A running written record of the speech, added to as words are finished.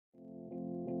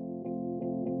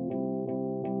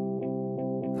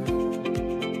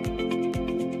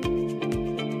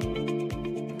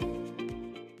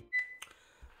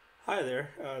Hi there,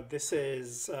 this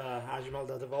is Ajmal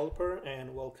the developer,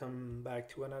 and welcome back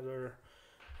to another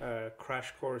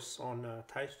crash course on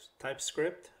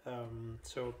TypeScript.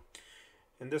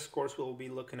 In this course, we'll be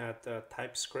looking at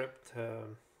TypeScript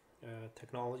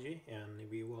technology, and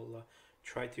we will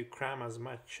try to cram as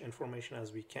much information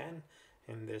as we can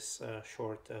in this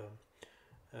short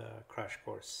crash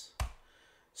course.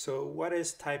 So, what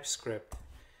is TypeScript?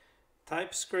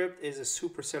 TypeScript is a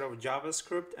superset of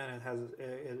JavaScript, and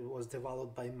it was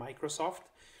developed by Microsoft.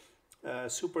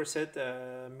 Superset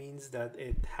means that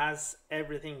it has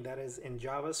everything that is in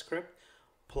JavaScript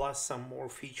plus some more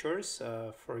features.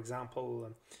 For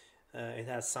example, it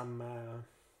has some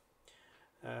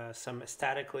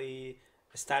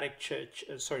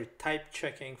type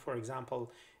checking. For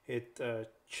example, it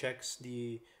checks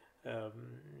the um,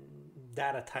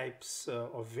 data types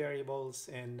of variables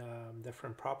and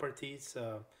different properties.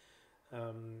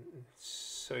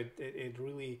 So it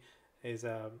really is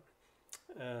a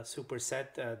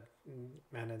superset,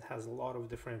 and it has a lot of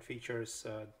different features,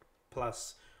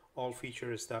 plus all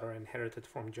features that are inherited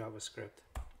from JavaScript.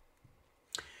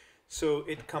 So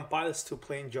it compiles to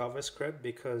plain JavaScript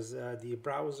because the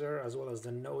browser as well as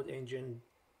the node engine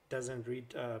doesn't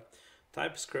read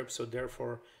TypeScript, so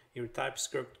therefore your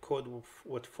TypeScript code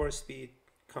would first be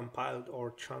compiled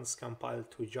or transcompiled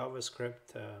to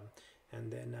JavaScript and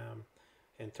then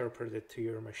interpreted to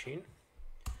your machine.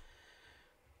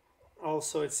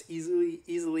 Also, it's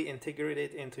easily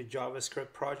integrated into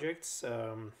JavaScript projects,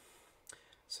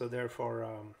 so therefore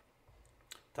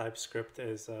TypeScript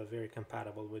is very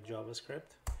compatible with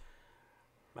JavaScript.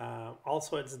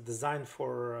 Also, it's designed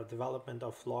for development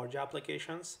of large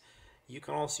applications. You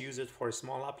can also use it for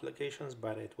small applications,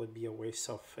 but it would be a waste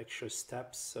of extra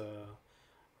steps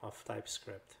of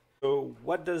TypeScript. So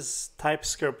what does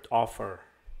TypeScript offer?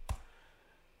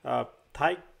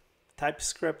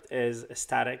 TypeScript is a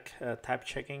static type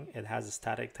checking. It has a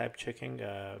static type checking.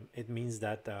 It means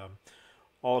that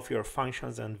all of your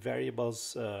functions and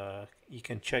variables, you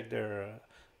can check their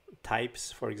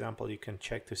types. For example, you can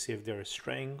check to see if they're a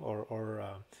string or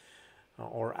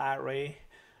array.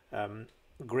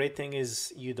 Great thing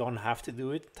is you don't have to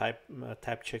do it.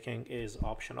 Type checking is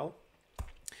optional.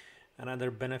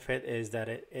 Another benefit is that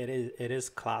it is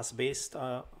class-based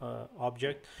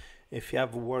object. If you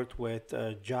have worked with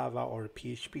Java or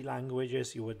PHP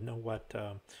languages, you would know what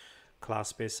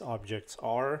class-based objects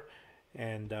are,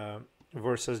 and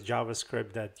versus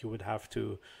JavaScript that you would have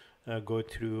to go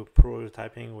through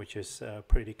prototyping, which is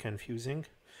pretty confusing.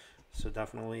 So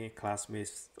definitely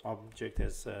class-based object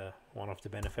is one of the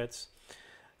benefits.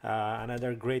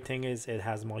 Another great thing is it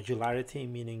has modularity,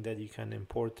 meaning that you can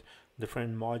import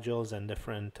different modules and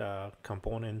different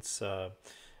components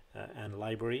and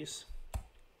libraries.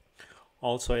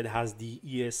 Also, it has the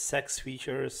ESX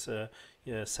features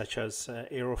such as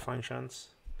arrow functions.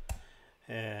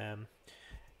 And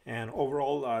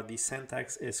overall, the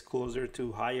syntax is closer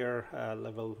to higher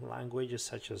level languages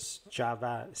such as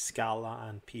Java, Scala,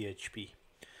 and PHP.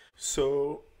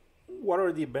 So what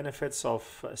are the benefits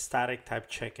of static type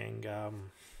checking?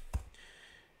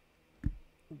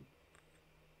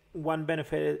 One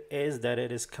benefit is that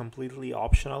it is completely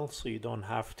optional, so you don't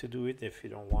have to do it if you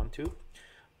don't want to.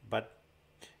 But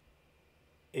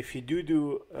if you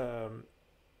do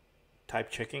type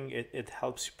checking, it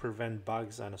helps you prevent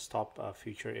bugs and stop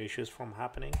future issues from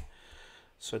happening.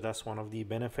 So that's one of the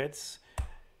benefits.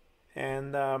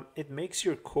 And it makes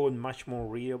your code much more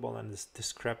readable and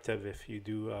descriptive if you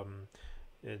do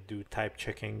type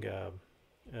checking.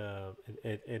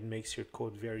 It makes your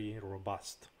code very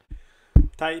robust.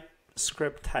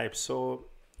 TypeScript types. So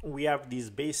we have these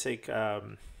basic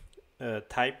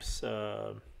types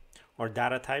or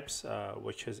data types,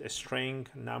 which is a string,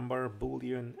 number,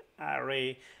 boolean,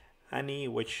 array, any,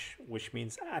 which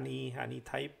means any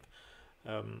type.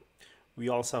 We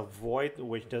also have void,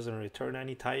 which doesn't return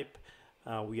any type.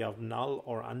 We have null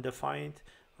or undefined,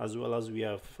 as well as we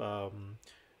have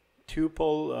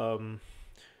tuple,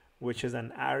 which is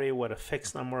an array with a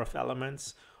fixed number of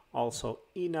elements. Also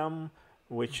enum,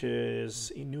 which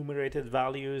is enumerated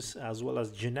values, as well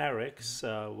as generics,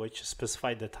 which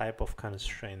specify the type of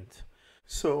constraint.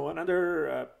 So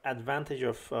another advantage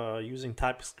of using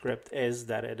TypeScript is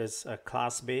that it is a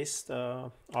class-based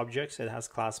objects. It has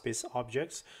class-based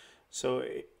objects. So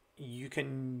you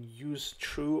can use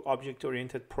true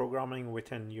object-oriented programming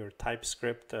within your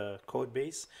TypeScript code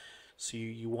base. So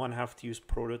you won't have to use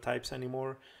prototypes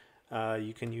anymore.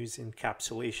 You can use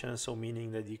encapsulation, so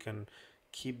meaning that you can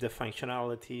keep the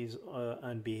functionalities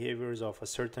and behaviors of a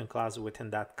certain class within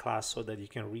that class so that you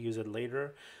can reuse it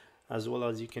later. as well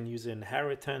as you can use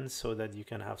inheritance so that you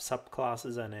can have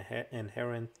subclasses and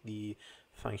inherit the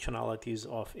functionalities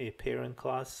of a parent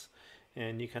class.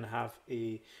 And you can have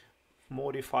a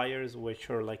modifiers, which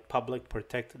are like public,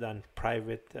 protected, and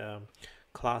private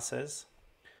classes.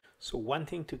 So one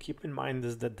thing to keep in mind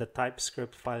is that the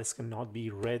TypeScript files cannot be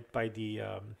read by the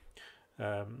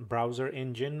browser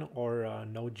engine or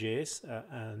Node.js,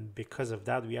 and because of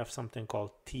that we have something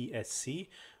called TSC,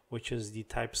 which is the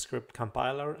TypeScript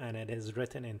compiler, and it is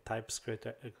written in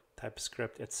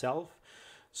TypeScript itself.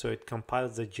 So it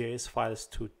compiles the JS files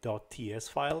to .ts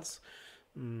files.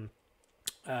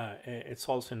 It's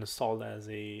also installed as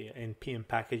a npm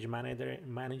package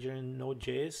manager in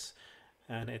Node.js,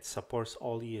 and it supports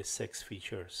all ES6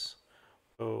 features.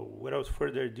 So without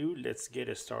further ado, let's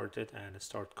get started and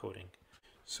start coding.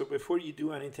 So before you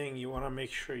do anything, you want to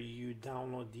make sure you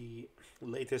download the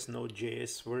latest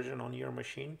Node.js version on your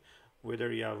machine.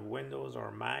 Whether you have Windows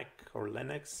or Mac or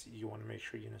Linux, you want to make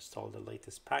sure you install the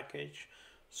latest package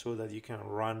so that you can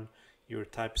run your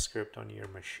TypeScript on your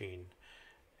machine.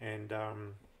 And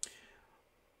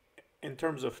in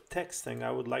terms of texting,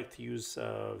 I would like to use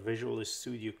Visual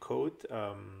Studio Code.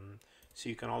 So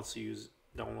you can also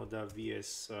download the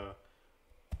VS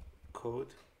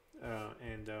Code.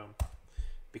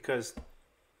 Because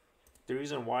the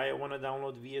reason why I want to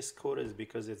download VS Code is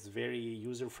because it's very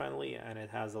user friendly and it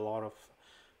has a lot of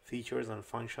features and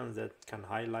functions that can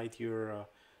highlight your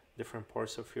different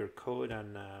parts of your code,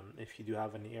 and if you do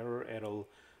have an error, it'll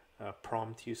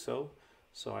prompt you. So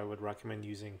I would recommend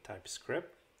using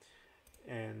TypeScript.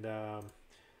 And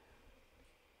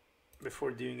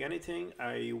before doing anything,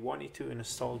 I want you to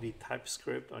install the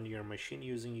TypeScript on your machine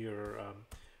using your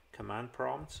command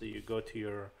prompt. So you go to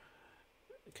your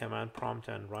command prompt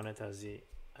and run it as the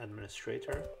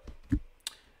administrator.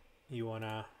 You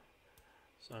wanna,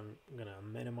 so I'm gonna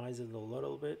minimize it a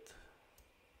little bit.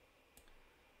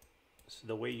 So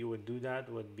the way you would do that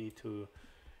would be to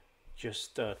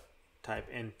just type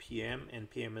npm.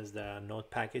 npm is the node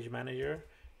package manager,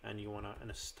 and you want to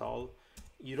install.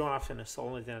 You don't have to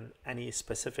install it in any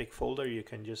specific folder. You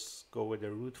can just go with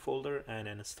the root folder and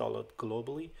install it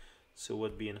globally, so it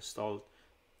would be installed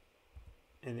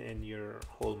in your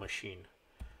whole machine.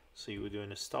 So you would do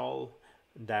install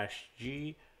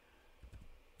 -g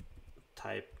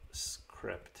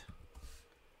TypeScript,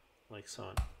 like so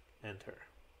on, enter,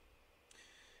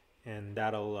 and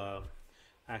that'll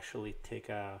actually take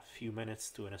a few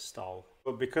minutes to install.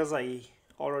 But because I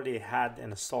already had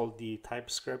installed the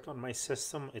TypeScript on my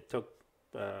system, it took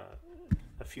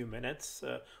a few minutes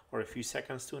or a few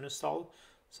seconds to install.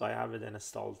 So I have it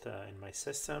installed in my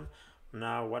system.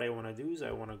 Now what I want to do is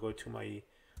I want to go to my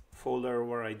folder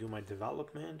where I do my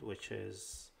development, which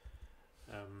is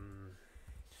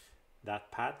that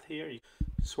path here.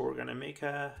 So we're gonna make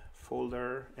a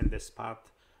folder in this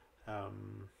path.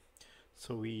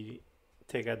 So we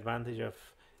take advantage of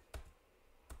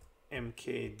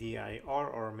mkdir,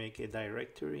 or make a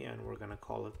directory, and we're gonna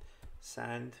call it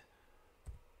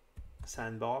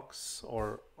sandbox,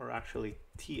 or actually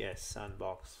ts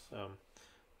sandbox.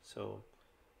 So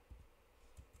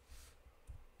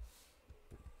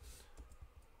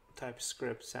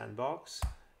TypeScript sandbox,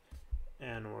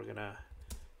 and we're gonna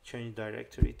change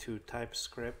directory to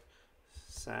TypeScript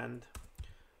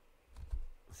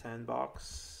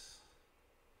sandbox,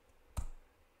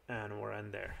 and we're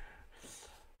in there.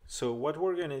 So what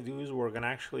we're gonna do is we're gonna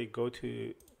actually go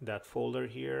to that folder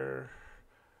here,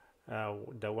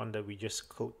 the one that we just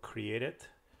created.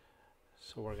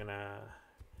 So we're gonna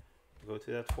go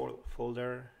to that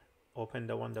folder, open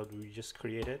the one that we just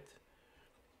created.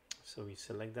 So we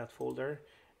select that folder,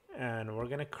 and we're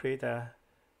gonna create a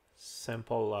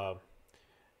simple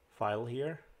file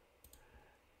here,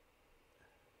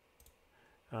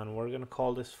 and we're gonna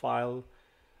call this file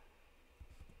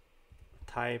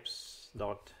types.ts,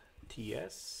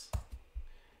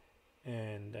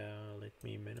 and let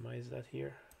me minimize that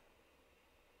here.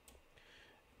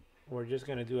 We're just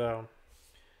gonna do a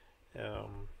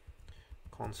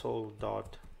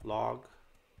console.log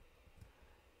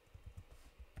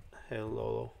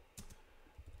hello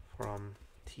from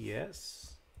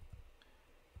ts,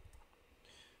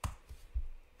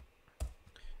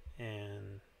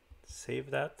 and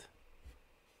save that.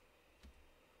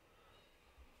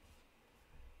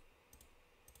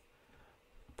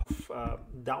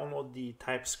 Download the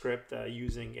TypeScript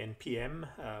using npm.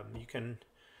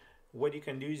 What you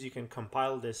can do is you can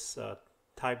compile this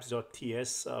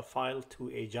types.ts file to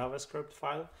a JavaScript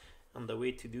file, and the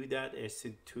way to do that is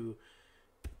to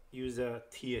use a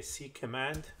tsc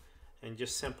command and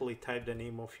just simply type the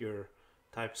name of your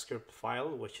TypeScript file,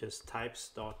 which is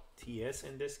types.ts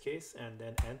in this case, and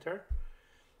then enter.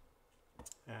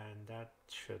 And that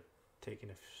should take in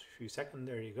a few seconds.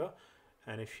 There you go.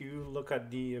 And if you look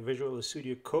at the Visual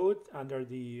Studio Code, under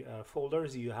the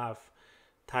folders, you have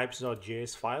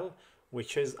types.js file,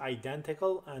 which is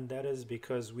identical, and that is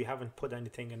because we haven't put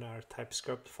anything in our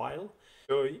TypeScript file.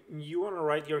 So you want to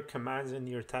write your commands in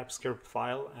your TypeScript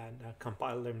file and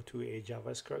compile them to a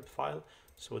JavaScript file.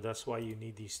 So that's why you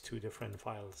need these two different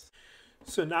files.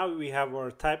 So now we have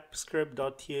our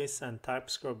TypeScript.ts and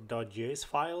TypeScript.js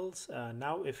files.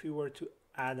 Now if we were to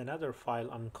add another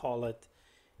file and call it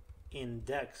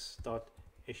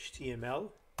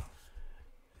index.html,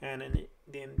 and in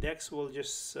the index will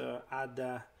just add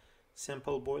the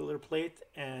simple boilerplate,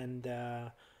 and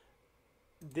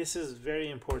this is very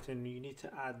important. You need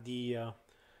to add the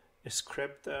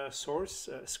script source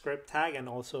script tag, and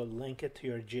also link it to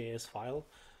your JS file.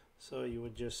 So you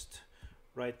would just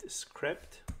write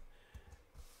script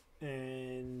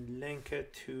and link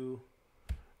it to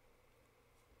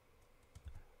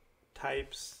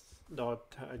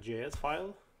types.js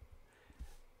file,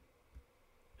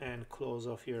 and close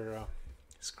off your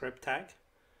script tag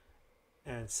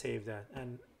and save that.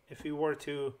 And if we were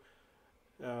to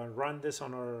run this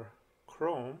on our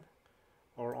Chrome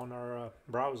or on our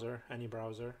browser, any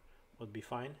browser would be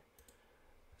fine.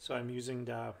 So I'm using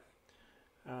the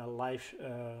live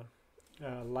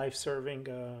serving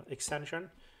extension.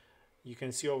 You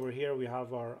can see over here we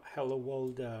have our hello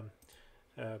world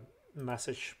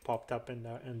message popped up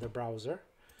in the browser.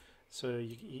 So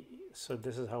so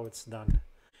this is how it's done.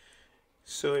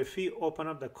 So if we open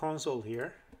up the console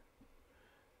here,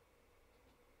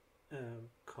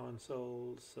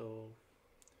 console, so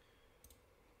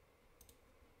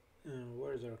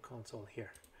where's our console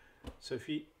here? So if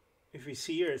we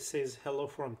see here, it says hello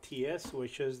from TS,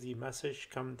 which is the message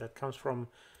that comes from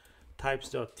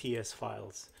types.ts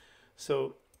files.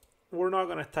 So we're not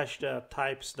going to touch the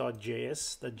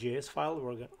types.js, the JS file.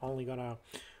 We're only going to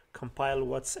compile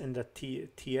what's in the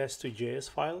TS to JS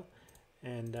file,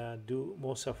 and do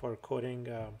most of our coding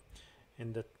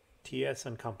in the TS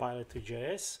and compile it to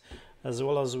JS, as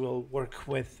well as we'll work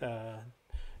with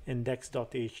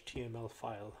index.html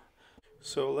file.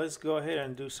 So let's go ahead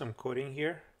and do some coding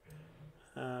here.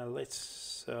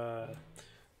 Let's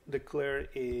declare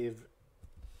a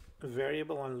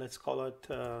variable, and let's call it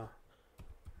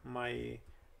my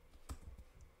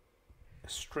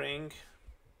string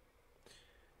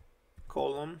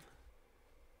column.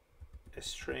 A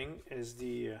string is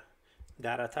the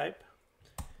data type.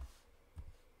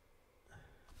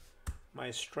 My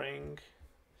string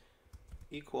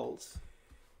equals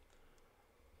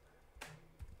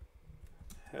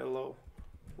hello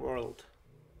world,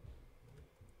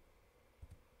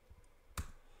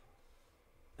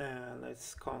 and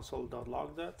let's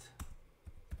console.log that.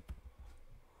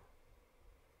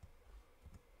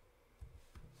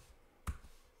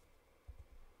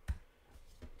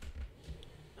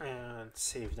 And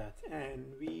save that,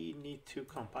 and we need to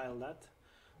compile that.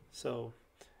 So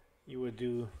you would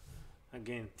do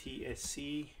again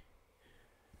tsc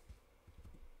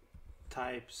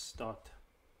types.ts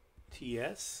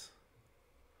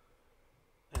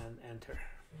and enter.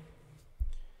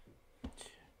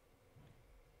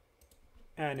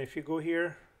 And if you go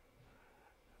here,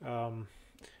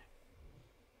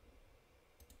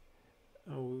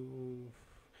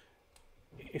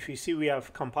 if you see, we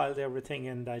have compiled everything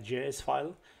in the JS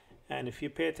file, and if you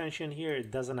pay attention here,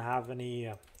 it doesn't have any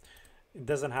it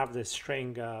doesn't have the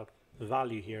string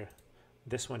value here.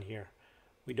 This one here,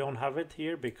 we don't have it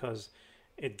here because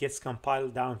it gets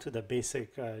compiled down to the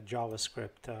basic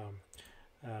JavaScript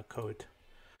code.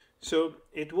 So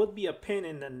it would be a pain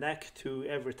in the neck to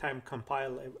every time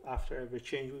compile after every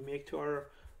change we make to our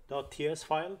 .ts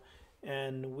file,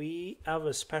 and we have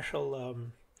a special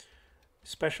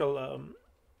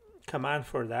command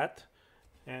for that,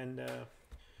 and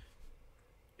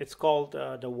it's called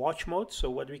the watch mode. So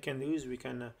what we can do is we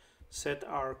can set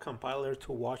our compiler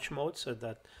to watch mode, so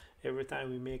that every time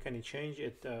we make any change,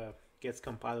 it gets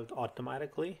compiled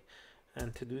automatically.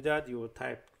 And to do that, you will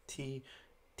type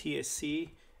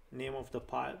tsc name of the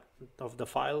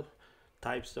file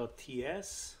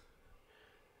types.ts,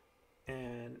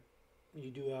 and you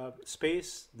do a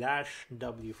space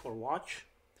 -w for watch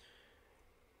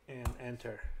and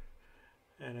enter.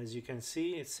 And as you can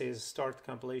see, it says start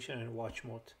compilation in watch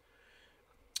mode,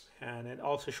 and it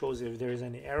also shows if there is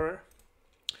any error.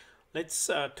 Let's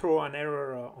throw an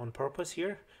error on purpose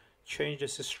here. Change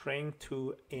this string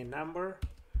to a number,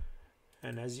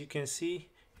 and as you can see,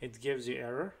 it gives you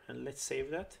error. And let's save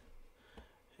that.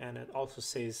 And it also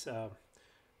says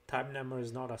type number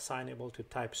is not assignable to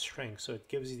type string. So it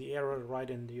gives you the error right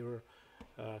in your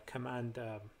command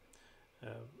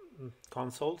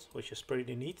consoles, which is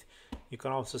pretty neat. You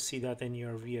can also see that in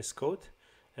your VS Code.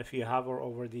 If you hover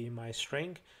over the my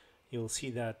string, you'll see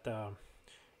that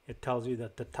it tells you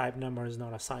that the type number is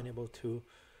not assignable to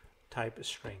type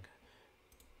string.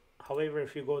 However,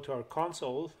 if you go to our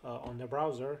console on the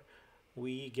browser,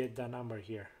 we get the number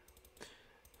here.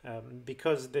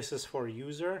 Because this is for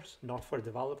users, not for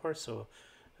developers, so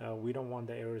we don't want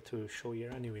the error to show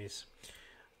here anyways.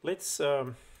 Let's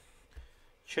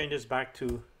change this back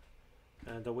to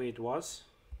the way it was,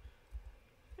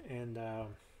 and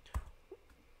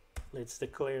let's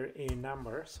declare a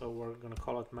number. So we're going to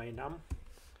call it my num,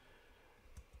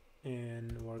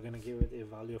 and we're going to give it a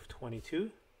value of 22.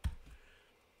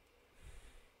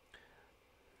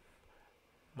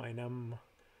 My num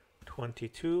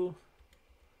 22.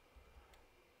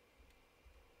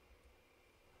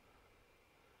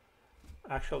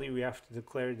 Actually, we have to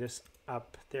declare this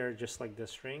up there just like the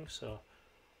string, so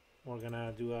we're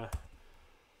gonna do a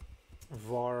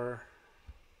var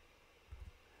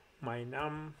my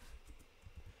num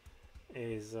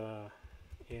is a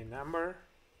number,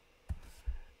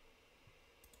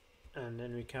 and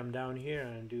then we come down here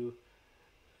and do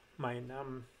my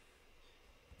num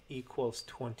equals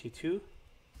 22,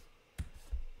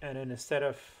 and then instead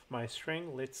of my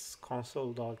string, let's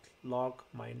console.log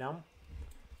my num.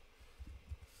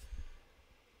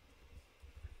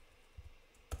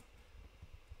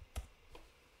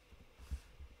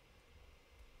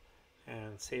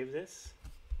 And save this,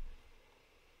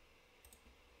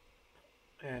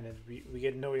 and we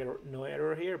get no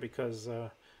error here because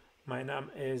my num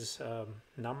is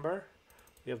number.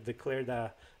 We have declared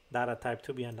the data type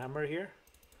to be a number here,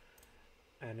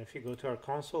 and if you go to our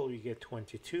console, we get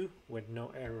 22 with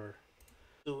no error.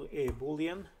 Do a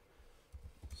boolean,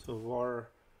 so var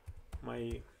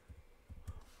my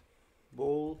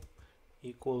bool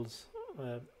equals,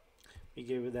 we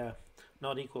give it a,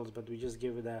 not equals, but we just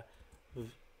give it a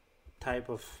type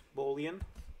of boolean,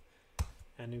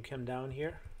 and you come down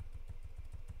here,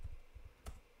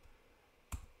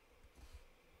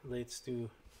 let's do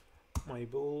my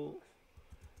bool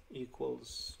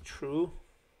equals true,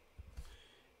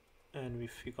 and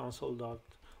if you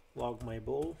console.log my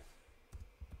bool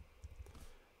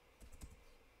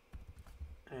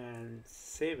and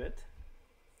save it,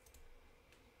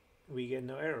 we get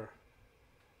no error.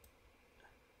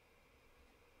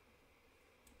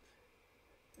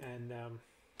 And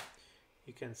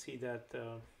you can see that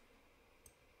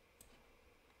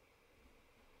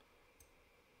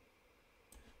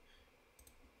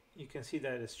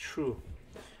it's true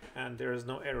and there is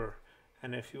no error.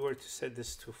 And if you were to set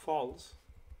this to false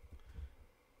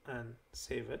and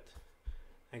save it,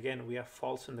 again we have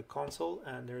false in the console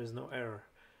and there is no error.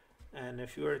 And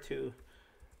if you were to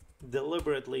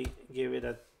deliberately give it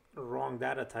a wrong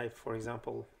data type, for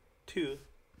example 2,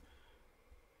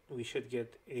 we should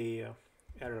get a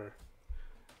error.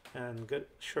 And good,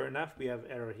 sure enough, we have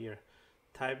error here.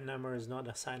 Type number is not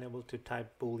assignable to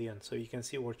type boolean. So you can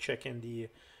see we're checking the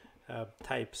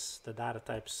types, the data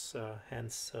types,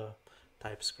 hence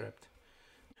TypeScript.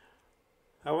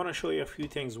 I want to show you a few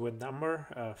things with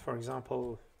number. For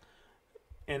example,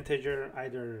 integer,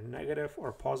 either negative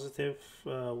or positive,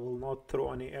 will not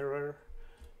throw any error,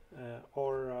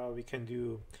 or we can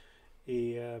do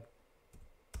a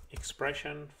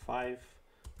expression 5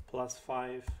 plus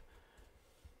 5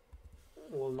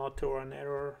 will not throw an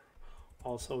error.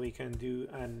 Also, we can do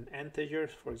an integer,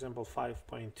 for example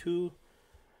 5.2,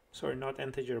 sorry, not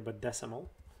integer but decimal,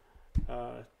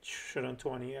 shouldn't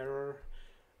throw any error.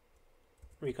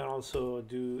 We can also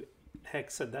do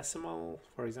hexadecimal,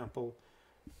 for example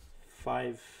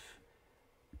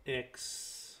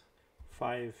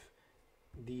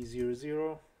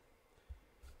 5x5d00,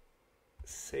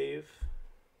 save,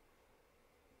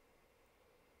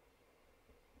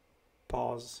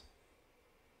 pause,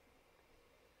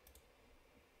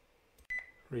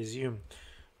 resume.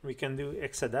 We can do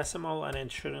hexadecimal and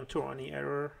it shouldn't throw any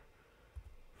error.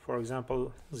 For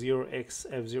example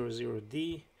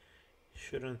 0xf00d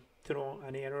shouldn't throw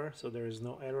any error, so there is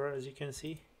no error as you can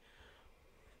see.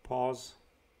 Pause,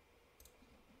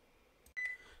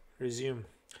 resume.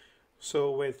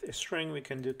 So with a string we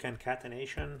can do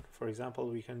concatenation. For example,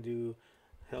 we can do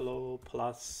hello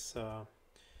plus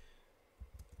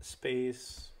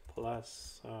space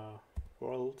plus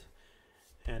world,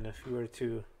 and if you were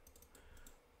to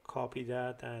copy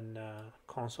that and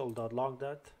console.log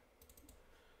that,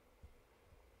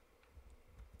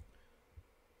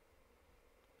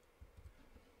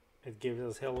 it gives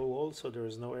us hello world, so there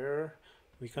is no error.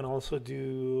 We can also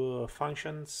do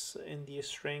functions in the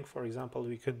string. For example,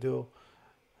 we could do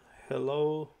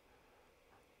hello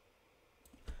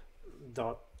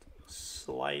dot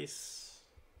slice,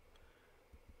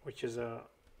 which is a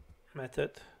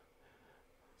method,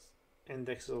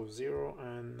 index of 0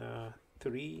 and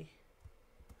 3,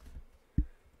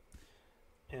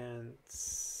 and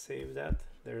save that.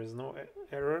 There is no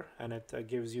error, and it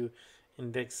gives you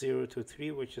index 0 to 3,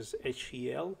 which is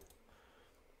HEL.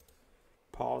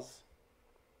 Pause,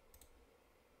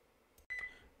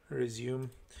 resume.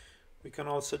 We can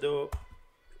also do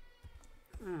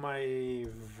my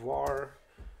var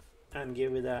and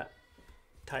give it a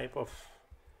type of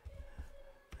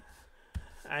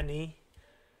any,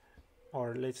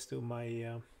 or let's do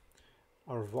my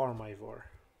or var my var.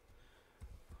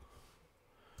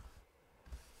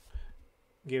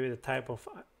 Give it a type of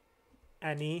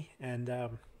any, and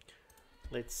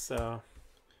let's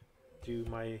do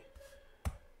my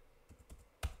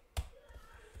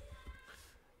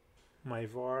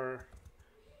var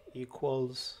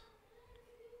equals,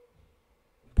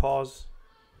 pause,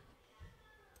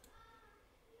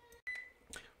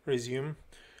 resume.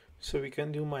 So we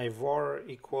can do my var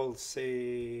equals,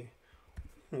 say,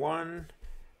 1,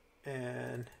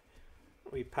 and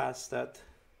we pass that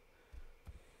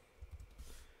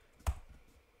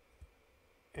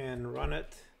and run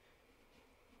it.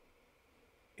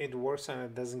 It works and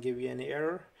it doesn't give you any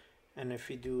error. And if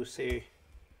we do, say,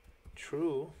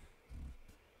 true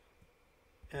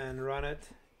and run it,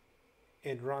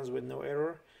 it runs with no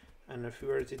error. And if we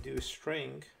were to do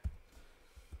string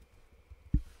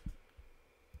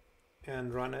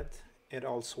and run it, it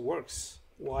also works.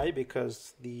 Why?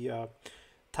 Because the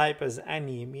type is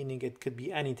any, meaning it could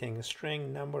be anything: a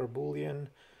string, number, boolean,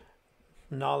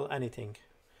 null, anything.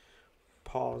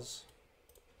 Pause,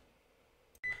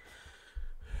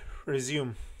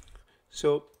 resume.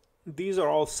 So these are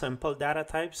all simple data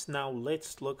types. Now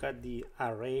let's look at the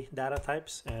array data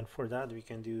types, and for that we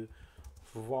can do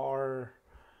var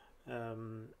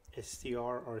str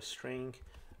or string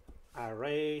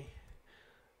array.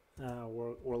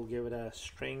 We'll give it a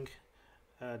string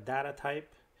data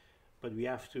type, but we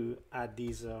have to add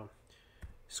these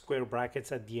square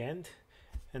brackets at the end.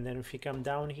 And then if you come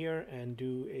down here and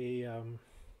do a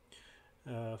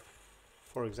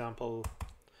for example,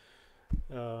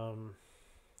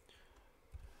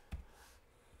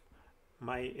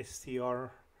 my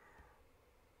str,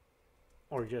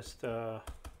 or just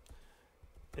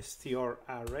str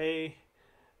array,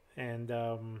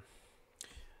 and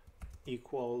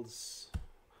equals,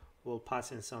 we'll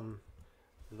pass in some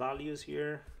values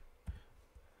here.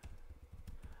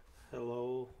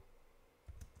 Hello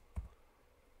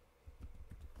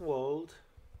world,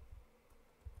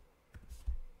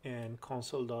 and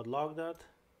console.log that.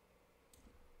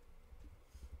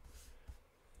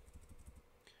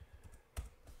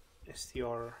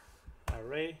 Str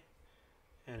array,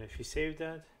 and if you save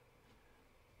that,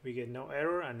 we get no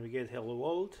error and we get hello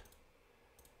world.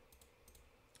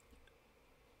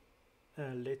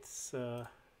 Let's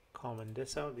comment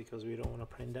this out because we don't want to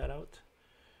print that out.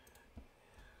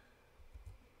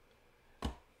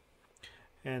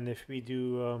 And if we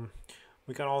do,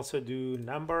 we can also do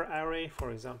number array.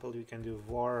 For example, we can do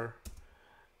var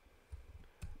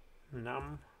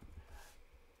num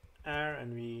r,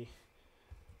 and we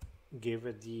give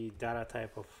it the data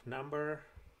type of number.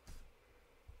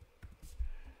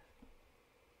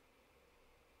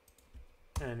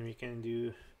 And we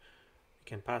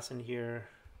can pass in here,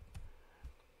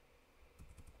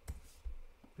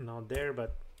 not there,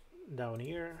 but down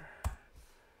here,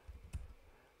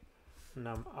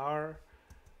 num r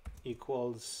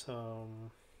equals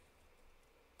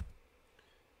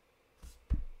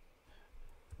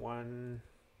 1,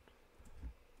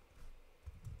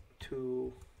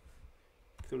 2,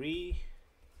 3,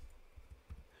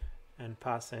 and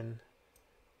pass in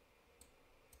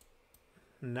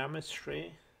num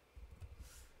string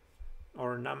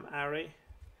or num array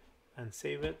and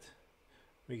save it.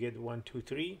 We get 1, 2,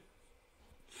 3.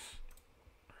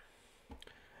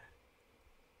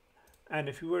 And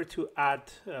if we were to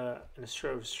add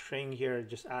instead of string here,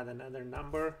 just add another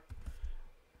number,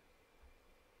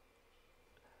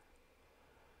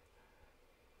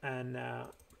 and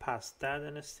pass that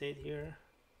in a state here,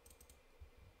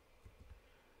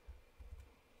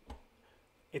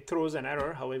 it throws an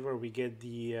error. However, we get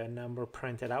the number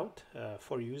printed out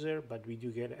for user, but we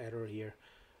do get error here,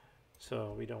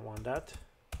 so we don't want that.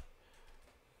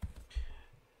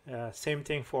 Same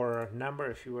thing for number.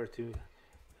 If you were to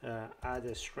add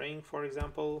a string, for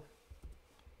example,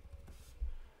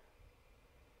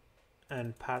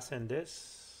 and pass in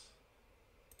this,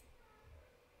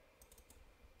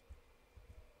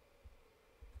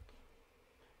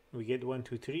 we get 1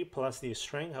 2 3 plus the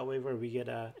string. However, we get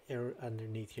a error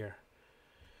underneath here.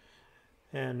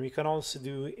 And we can also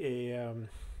do a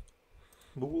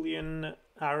Boolean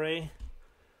array.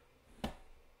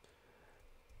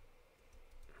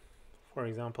 For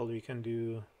example, we can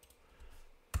do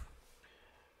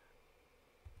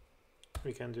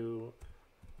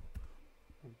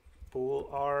bool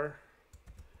r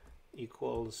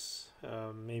equals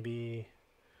maybe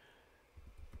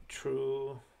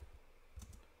true,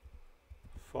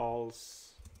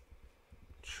 false,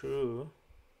 true,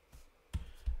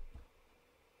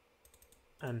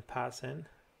 and pass in.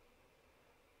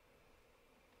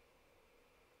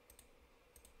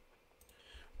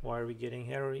 Why are we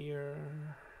getting error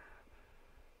here?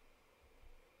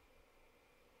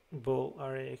 Bool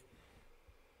array,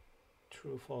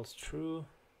 true, false, true,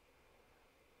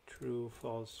 true,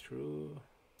 false, true.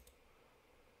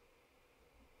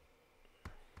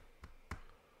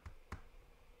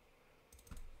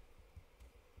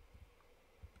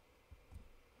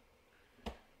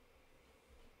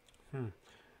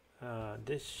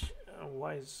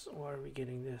 Why are we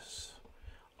getting this?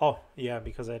 Oh yeah,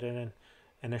 because I didn't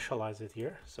initialize it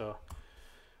here. So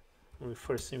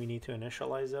first we need to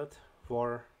initialize it.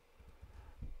 For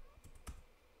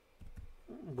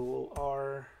bool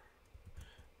r,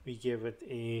 we give it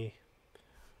a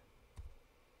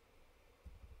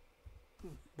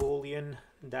Boolean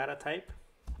data type,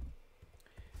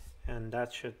 and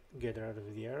that should get rid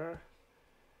of the error.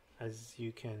 As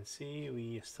you can see,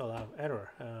 we still have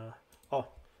error. Oh,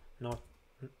 no,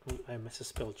 I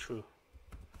misspelled true.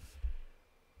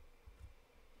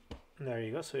 There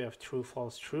you go. So you have true,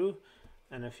 false, true.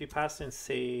 And if you pass in,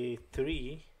 say,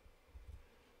 3,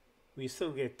 we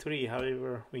still get 3.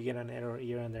 However, we get an error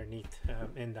here underneath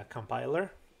in the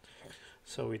compiler.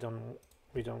 So we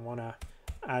don't want to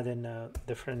add in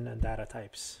different data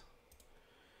types.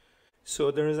 So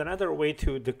there is another way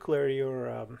to declare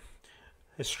your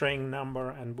string, number,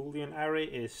 and Boolean array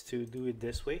is to do it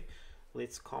this way.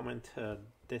 Let's comment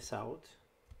this out.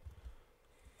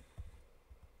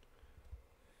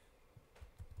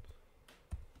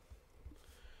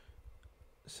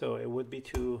 So it would be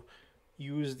to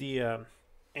use the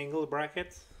angle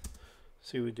brackets.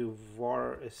 So you would do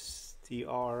var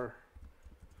str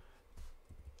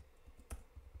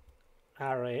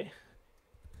array,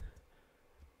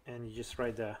 and you just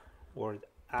write the word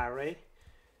array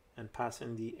and pass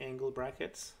in the angle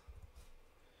brackets,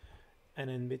 and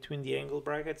in between the angle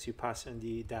brackets you pass in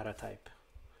the data type.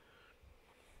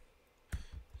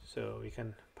 So we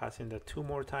can pass in that 2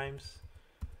 more times,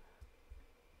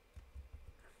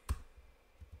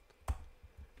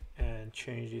 and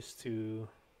change this to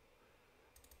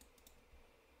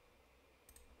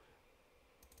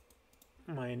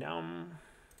my num,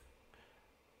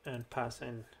 and pass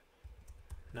in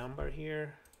number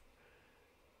here.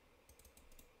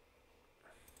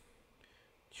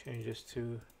 Change this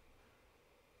to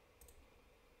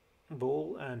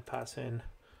bool and pass in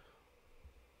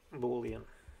Boolean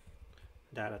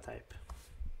data type.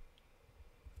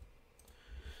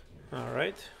 All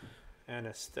right, and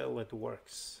still it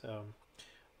works.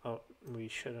 Oh, we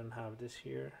shouldn't have this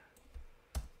here.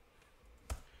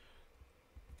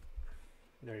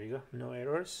 There you go, no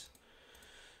errors.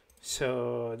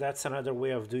 So that's another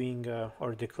way of doing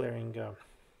or declaring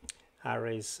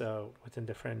arrays within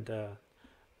different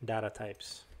data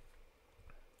types.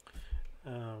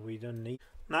 We don't need.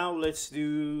 Now let's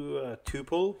do a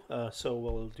tuple. So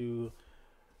we'll do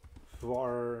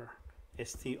var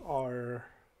str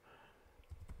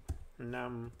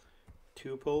num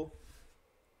tuple,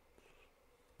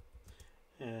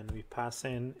 and we pass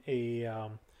in a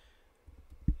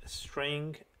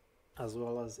string as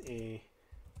well as a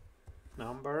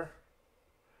number.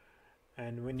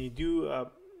 And when you do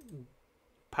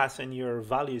pass in your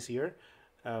values here,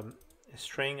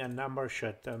 string and number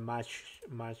should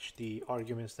match the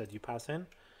arguments that you pass in,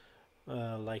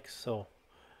 like so.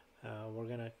 We're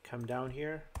gonna come down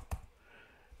here,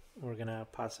 we're gonna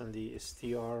pass in the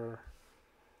str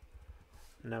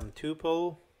num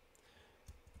tuple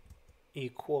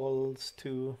equals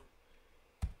to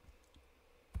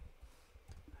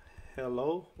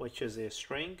hello, which is a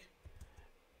string,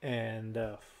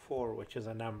 and 4, which is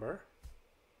a number.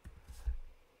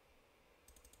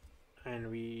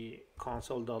 And we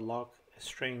console.log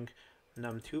string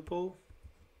num tuple,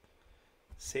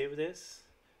 save this.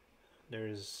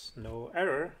 There's no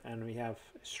error, and we have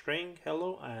string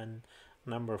hello and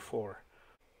number 4.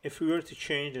 If we were to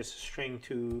change this string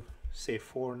to say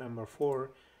 4 number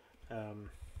 4,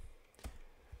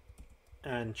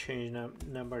 and change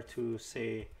number to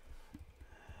say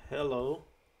hello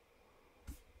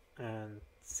and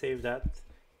save that,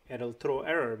 it'll throw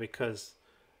error because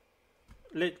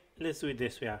let's do it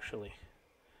this way actually.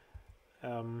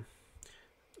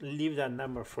 Leave that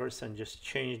number first and just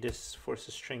change this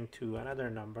first string to another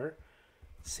number,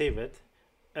 save it,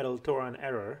 it'll throw an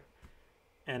error.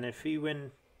 And if we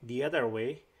went the other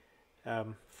way,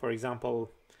 for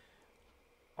example,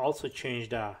 also change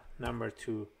the number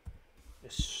to a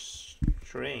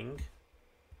string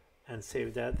and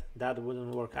save that, that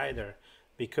wouldn't work either,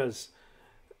 because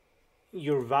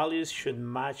your values should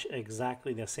match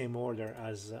exactly the same order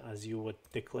as you would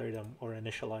declare them or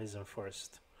initialize them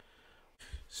first.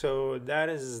 So that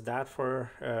is that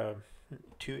for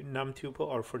num tuple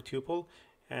or for tuple.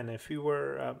 And if we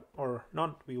were or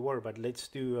not we were, but let's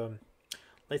do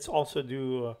let's also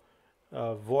do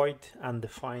void,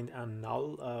 undefined, and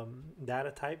null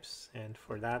data types. And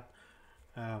for that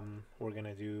we're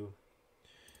gonna do,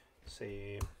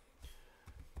 say,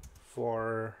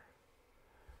 for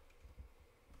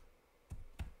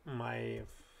my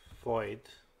void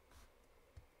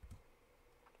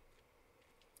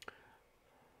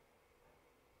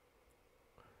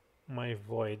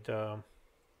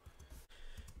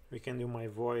we can do my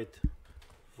void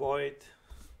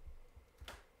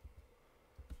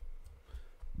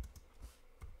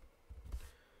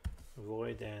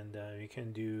and we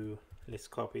can do, let's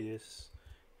copy this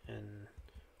and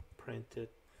print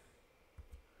it,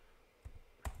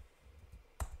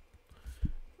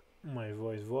 my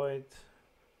void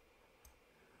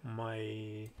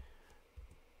my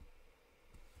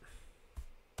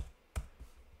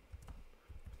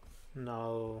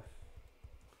null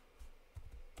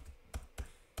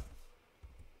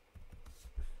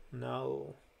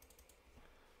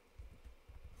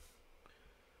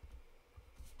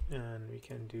and we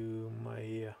can do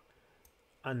my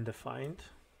undefined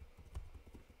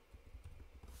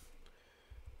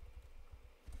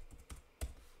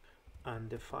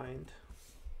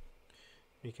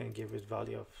we can give it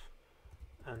value of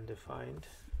undefined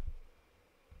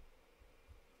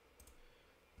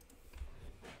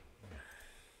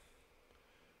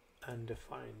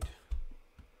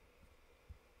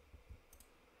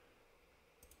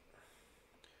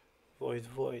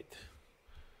void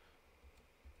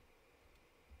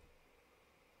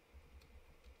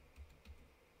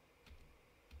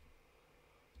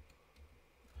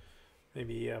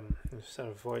maybe instead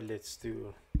of void, let's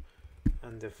do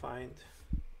undefined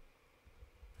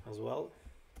as well.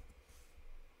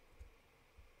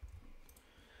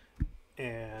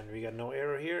 And we got no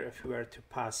error here. If we were to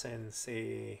pass in,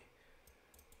 say,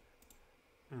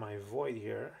 my void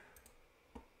here,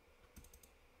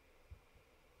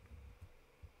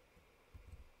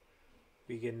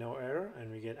 we get no error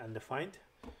and we get undefined.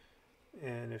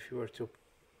 And if you were to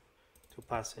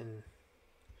pass in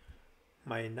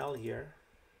my null here,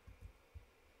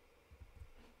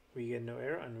 we get no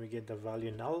error and we get the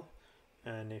value null.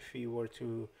 And if we were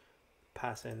to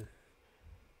pass in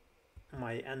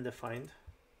my undefined,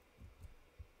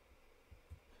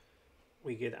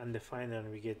 we get undefined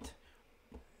and we get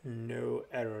no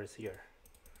errors here.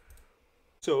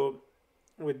 So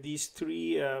with these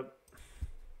three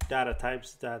data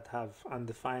types that have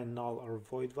undefined, null, or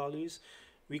void values,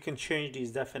 we can change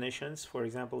these definitions. For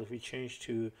example, if we change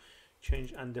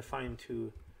undefined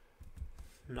to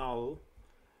null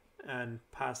and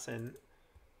pass in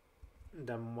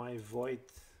the my void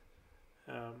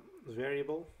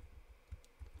variable,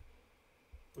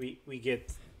 we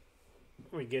get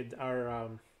our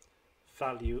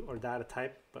value or data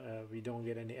type. We don't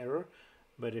get any error.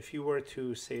 But if you were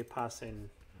to, say, pass in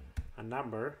a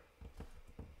number,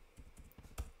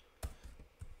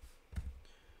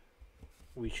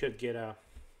 we should get a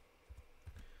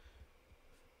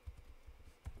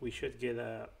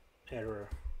error.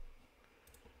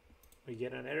 We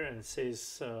get an error and it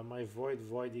says my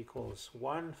void equals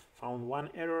 1, found one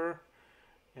error,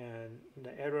 and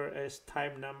the error is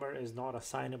type number is not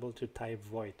assignable to type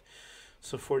void.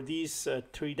 So for these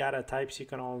three data types, you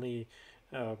can only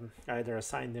either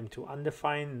assign them to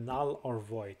undefined, null, or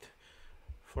void.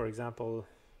 For example,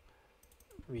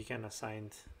 we can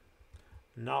assign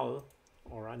null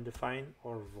or undefined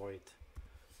or void,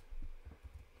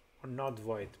 or not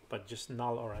void, but just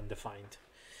null or undefined.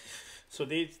 So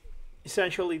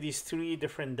essentially these three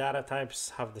different data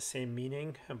types have the same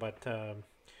meaning, but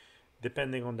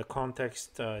depending on the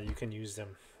context, you can use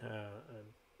them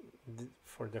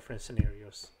for different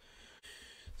scenarios.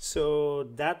 So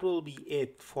that will be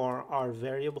it for our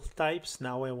variable types.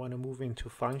 Now I want to move into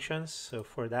functions. So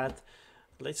for that,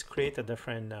 let's create a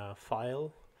different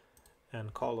file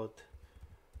and call it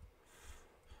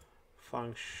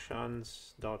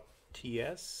functions.ts.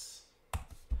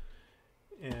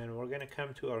 and we're gonna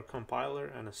come to our compiler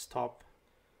and stop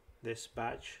this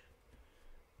batch,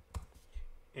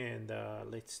 and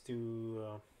let's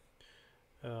do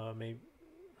maybe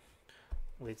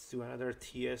let's do another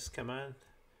ts command.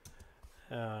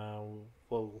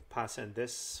 We'll pass in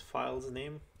this file's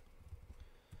name,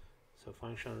 so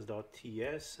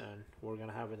functions.ts, and we're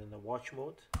gonna have it in the watch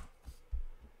mode.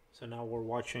 So now we're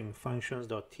watching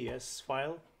functions.ts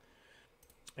file,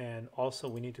 and also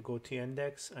we need to go to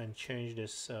index and change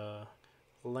this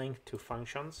link to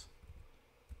functions.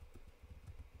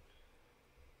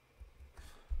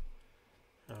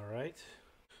 All right,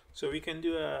 so we can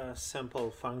do a simple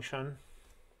function,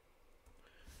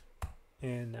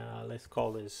 and let's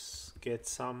call this get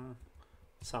sum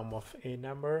of a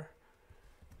number.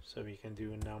 So we can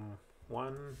do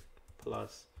num1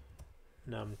 plus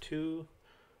num2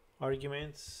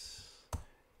 arguments,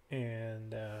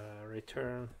 and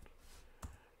return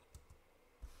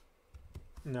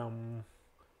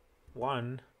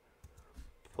num1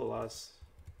 plus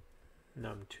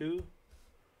num2,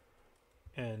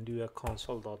 and do a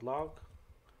console.log.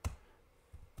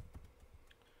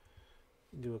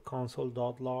 Do a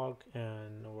console.log,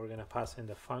 and we're gonna pass in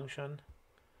the function,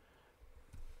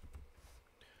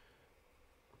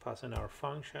 pass in our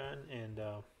function, and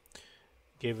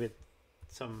give it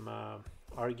some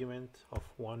argument of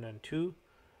 1 and 2.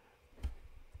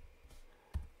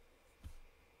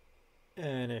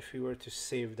 And if we were to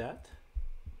save that,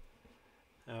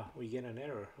 we get an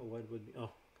error. What would be,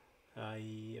 oh,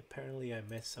 apparently I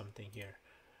missed something here.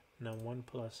 Num1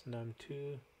 plus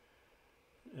num2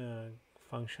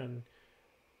 function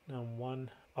num1,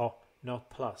 oh, not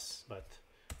plus, but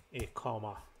a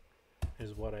comma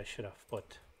is what I should have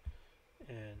put,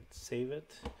 and save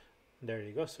it. There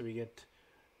you go. So we get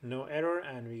no error,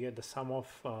 and we get the sum of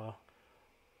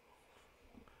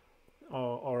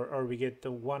or we get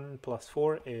the 1 plus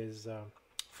 4 is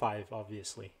 5,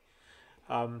 obviously.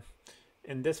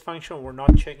 In this function we're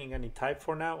not checking any type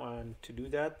for now, and to do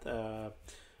that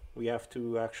we have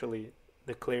to actually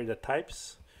declare the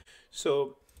types.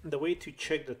 So the way to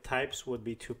check the types would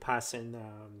be to pass in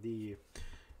the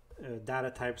data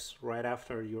types right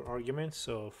after your argument.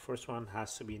 So first one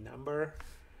has to be number,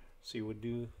 so you would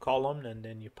do column, and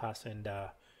then you pass in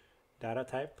the data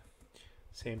type.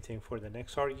 Same thing for the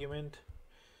next argument,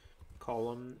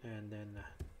 column, and then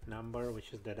number,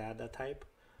 which is the data type,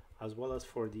 as well as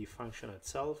for the function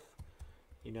itself.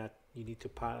 You need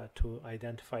to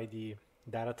identify the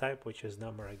data type, which is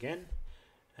number again.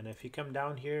 And if you come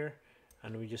down here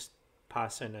and we just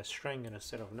pass in a string and a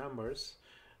set of numbers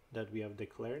that we have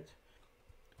declared,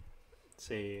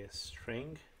 say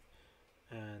string,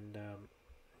 and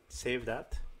save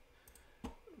that,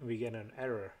 we get an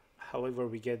error. However,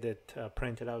 we get it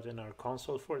printed out in our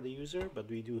console for the user, but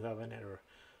we do have an error,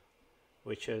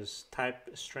 which is type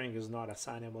string is not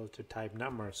assignable to type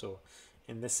number. So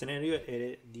in this scenario,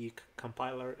 the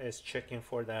compiler is checking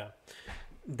for the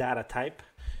data type.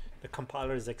 The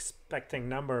compiler is expecting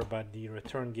number, but the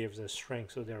return gives a string,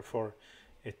 so therefore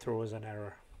it throws an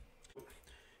error.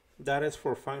 That is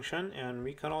for function, and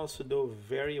we can also do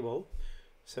variable.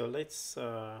 So let's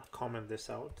comment this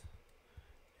out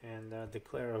and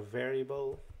declare a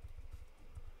variable.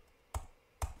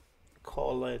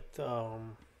 Call it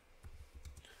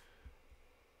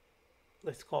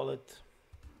let's call it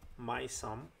my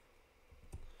sum,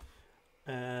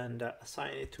 and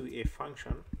assign it to a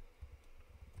function,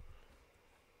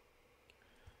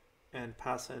 and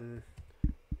pass in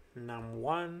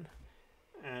num1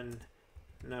 and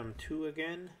num2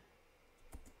 again,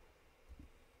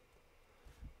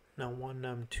 num1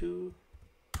 num2,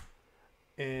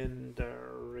 and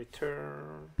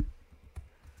return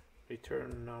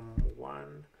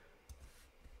num1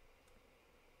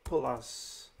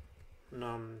 plus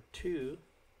num2,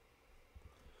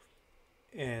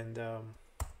 and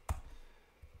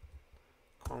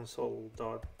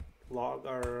console.log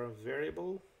our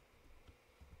variable,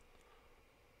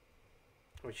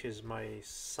 which is my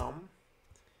sum,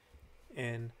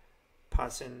 and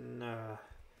pass in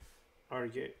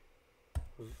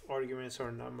arguments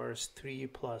or numbers 3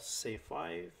 plus say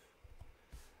 5,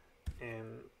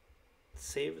 and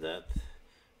save that.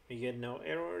 We get no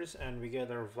errors, and we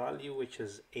get our value, which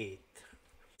is 8.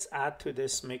 Let's add to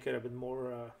this, make it a bit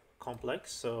more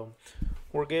complex. So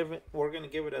we're going to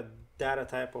give it a data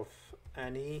type of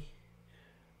any,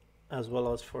 as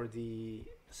well as for the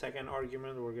second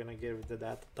argument we're going to give the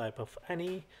data type of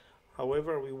any.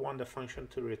 However, we want the function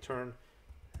to return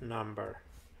number,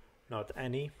 not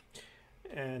any.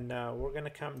 And we're going to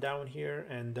come down here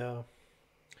and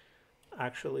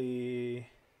actually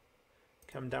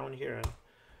come down here and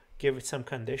give it some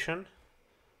condition.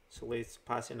 So let's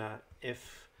pass in a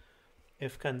if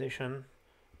condition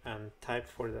and check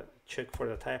for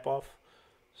the type of.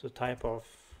 So type of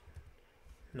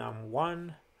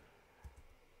num1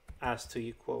 has to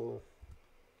equal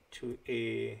to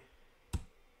a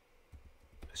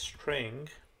string,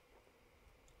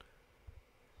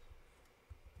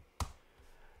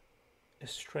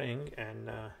 and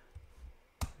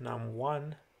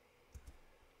num1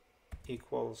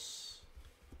 equals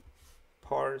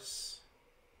parse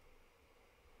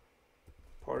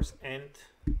int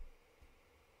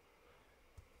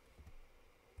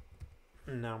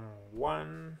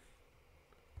num1,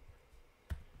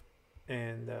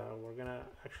 and we're gonna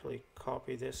actually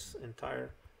copy this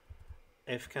entire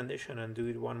if condition and do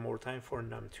it one more time for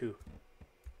num2.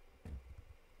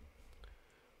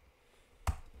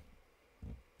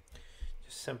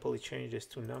 Just simply change this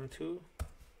to num2,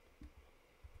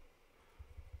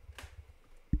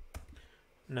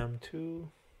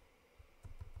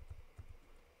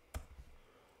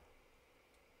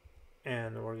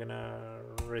 and we're gonna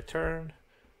return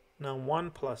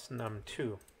num1 plus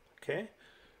num2. Okay,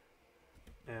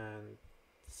 and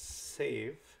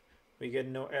save. We get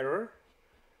no error.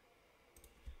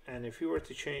 And if we were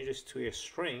to change this to a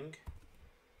string,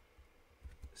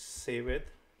 save it,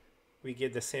 we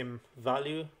get the same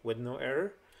value with no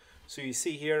error. So you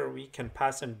see here we can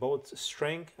pass in both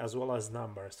string as well as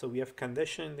number. So we have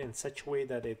conditioned in such a way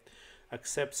that it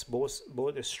accepts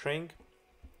both a string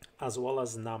as well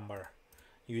as number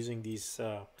using these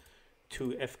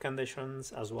two if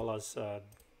conditions as well as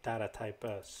data type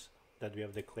that we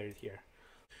have declared here.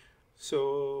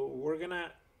 So we're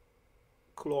gonna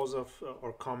close off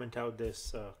or comment out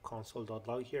this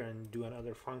console.log here and do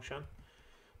another function.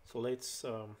 So let's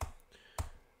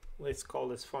call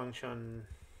this function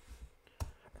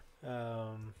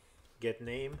get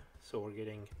name. So we're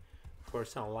getting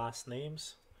first and last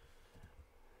names.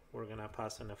 We're gonna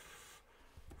pass in a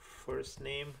first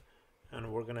name,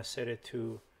 and we're gonna set it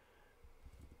to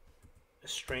a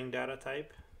string data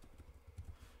type.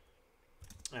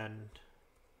 And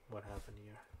what happened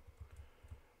here?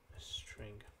 A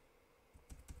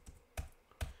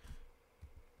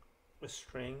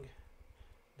string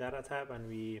data type, and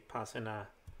we pass in a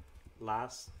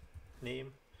last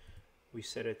name. We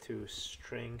set it to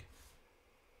string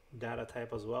data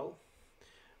type as well.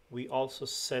 We also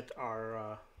set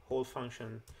our whole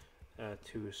function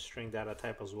to string data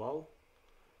type as well,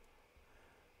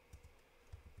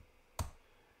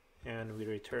 and we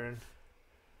return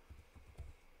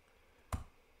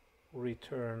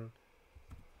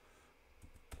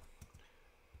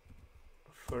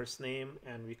first name,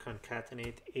 and we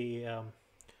concatenate a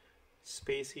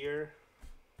space here,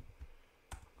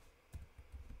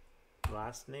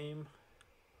 last name,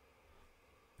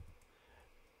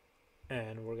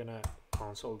 and we're gonna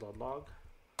console.log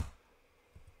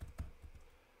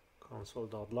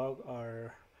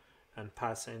our and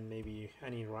pass in maybe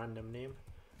any random name,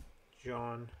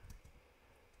 John,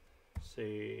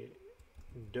 say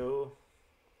Doe,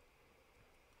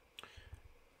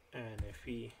 and if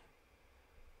we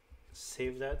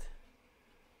save that,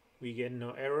 we get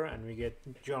no error and we get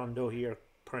John Doe here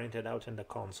printed out in the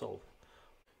console.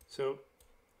 So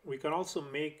we can also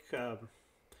make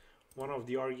one of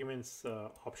the arguments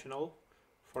optional.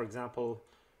 For example,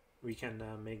 we can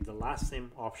make the last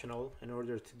name optional. In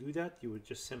order to do that, you would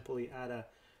just simply add a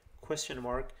question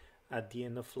mark at the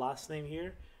end of last name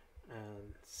here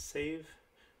and save.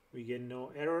 We get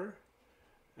no error.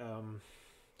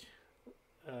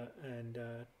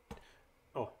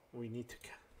 Oh, we need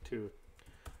to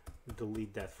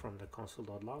delete that from the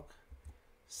console.log.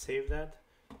 Save that.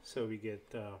 So we get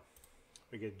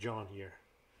John here.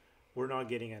 We're not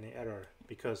getting any error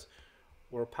because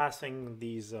we're passing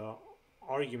these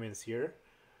arguments here.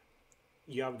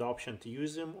 You have the option to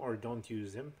use them or don't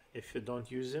use them. If you don't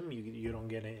use them, you don't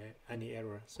get any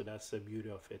error. So that's the beauty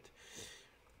of it.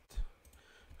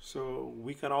 So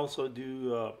we can also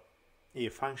do a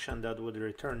function that would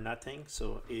return nothing,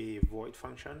 so a void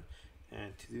function.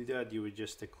 And to do that, you would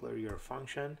just declare your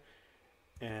function,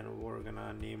 and we're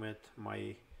gonna name it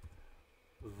my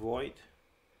void,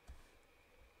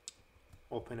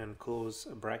 open and close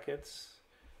brackets,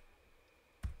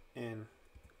 and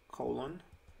colon,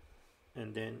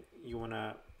 and then you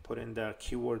wanna put in the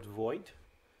keyword void,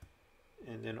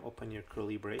 and then open your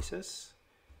curly braces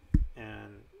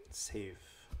and save.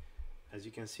 As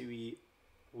you can see,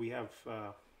 we have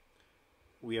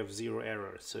 0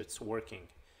 errors, so it's working.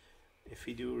 If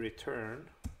we do return,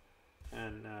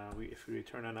 and if we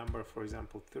return a number, for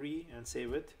example 3, and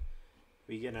save it,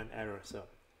 we get an error. So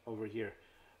over here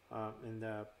in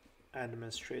the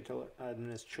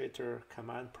administrator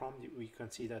command prompt, we can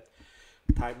see that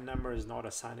type number is not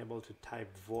assignable to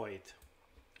type void.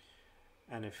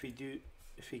 And if we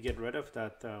get rid of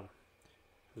that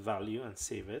value and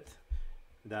save it,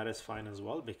 that is fine as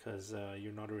well, because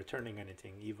you're not returning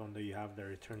anything, even though you have the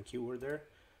return keyword there,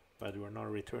 but we're not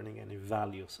returning any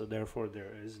value, so therefore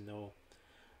there is no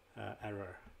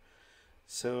error.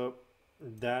 So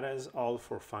that is all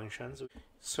for functions.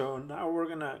 So now we're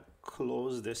gonna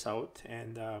close this out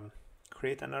and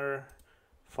create another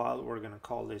file. We're gonna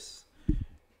call this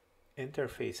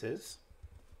interfaces.ts,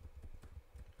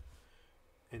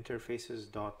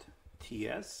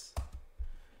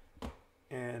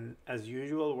 and as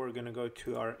usual we're gonna go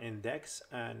to our index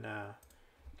and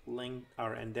link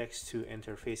our index to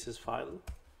interfaces file.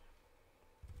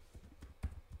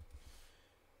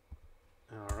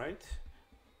 All right,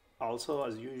 also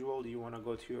as usual you want to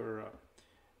go to your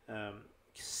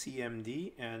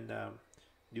CMD and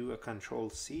do a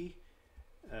Control-C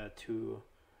to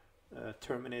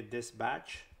terminate this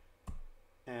batch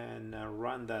and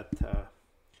run that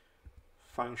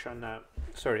function,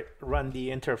 run the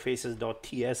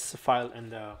interfaces.ts file in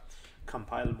the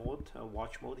compile mode,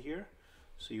 watch mode here.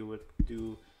 So you would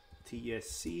do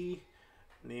tsc,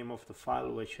 name of the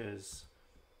file, which is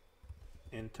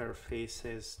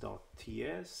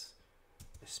interfaces.ts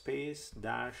space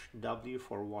 -w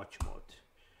for watch mode.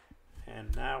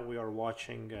 And now we are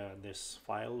watching this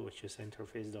file, which is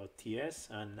interface.ts,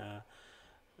 and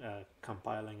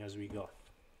compiling as we go.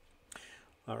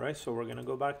 All right, so we're gonna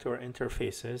go back to our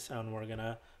interfaces and we're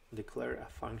gonna declare a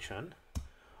function.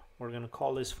 We're gonna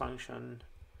call this function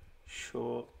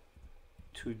show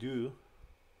to do,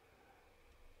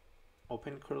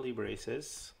 open curly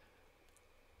braces,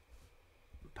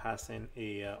 pass in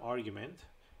a argument,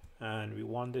 and we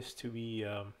want this to be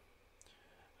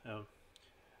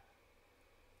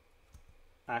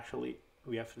actually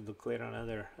we have to declare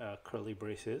another curly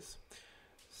braces.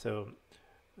 So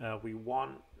we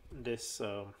want this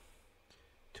to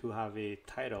have a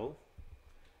title,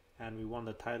 and we want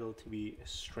the title to be a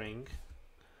string,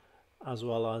 as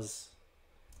well as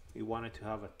we want it to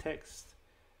have a text,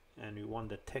 and we want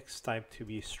the text type to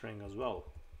be string as well.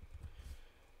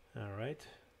 All right,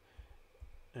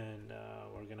 and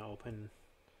we're gonna open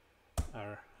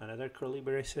our another curly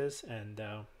braces, and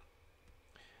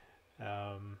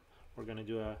we're gonna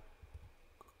do a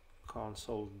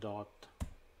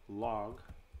console.log.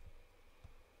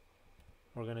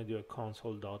 We're gonna do a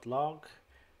console.log,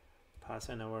 pass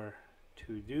in our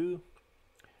to do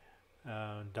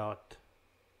dot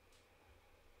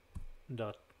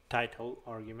title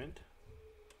argument,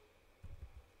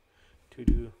 to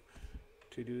do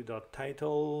dot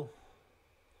title,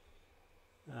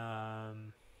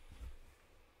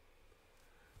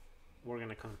 we're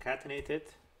gonna concatenate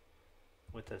it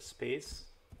with a space.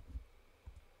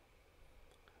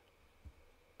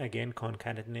 Again,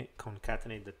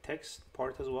 concatenate the text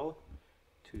part as well,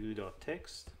 to do dot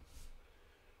text,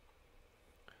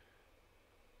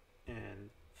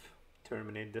 and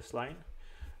terminate this line.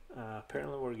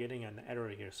 Apparently we're getting an error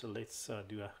here, so let's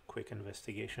do a quick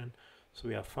investigation. So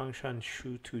we have function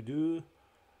show to do,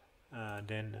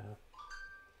 then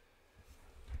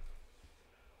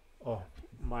oh,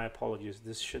 my apologies,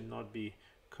 this should not be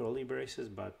curly braces,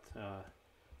 but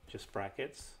just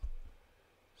brackets,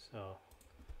 so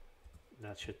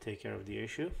that should take care of the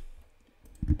issue.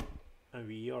 And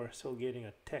we are still getting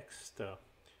a text,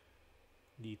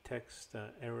 the text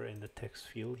error in the text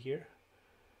field here.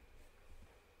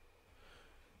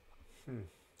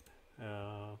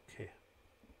 Okay,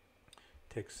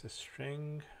 text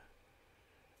string,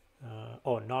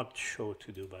 oh, not show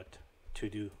to do, but to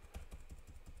do.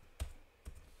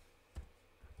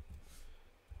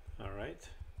 All right,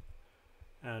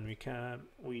 and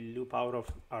we loop out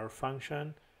of our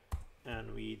function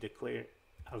and we declare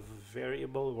a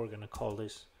variable. We're gonna call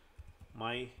this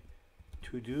my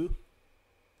to do,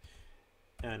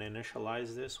 and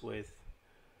initialize this with,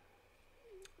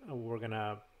 we're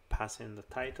gonna pass in the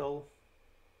title,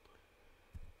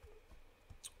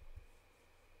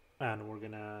 and we're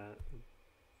gonna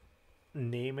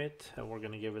name it, and we're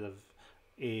gonna give it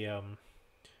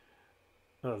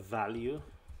a value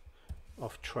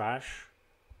of trash,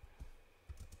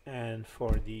 and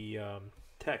for the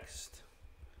text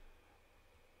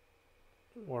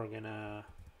we're gonna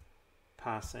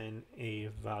pass in a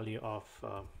value of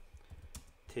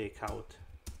take out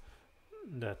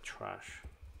the trash.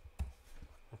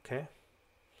 Okay,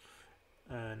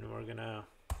 and we're gonna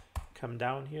come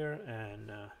down here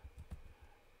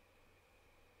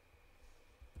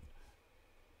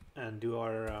and do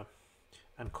our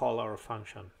and call our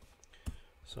function.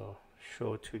 So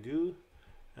show to do,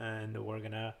 and we're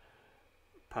gonna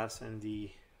pass in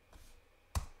the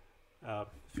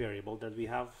variable that we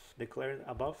have declared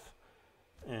above,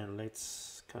 and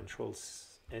let's Control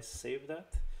S save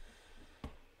that.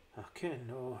 Okay,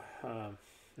 no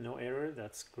error.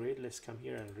 That's great. Let's come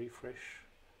here and refresh.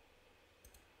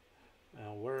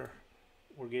 We're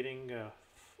getting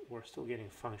we're still getting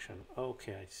function.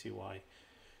 Okay, I see why.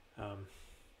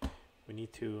 We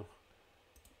need to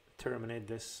terminate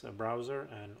this browser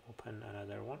and open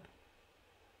another one,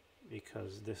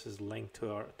 because this is linked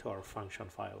to our function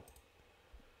file.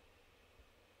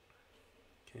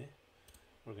 Okay,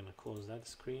 we're gonna close that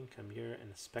screen, come here,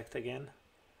 inspect again,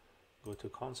 go to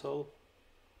console.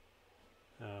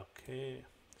 Okay,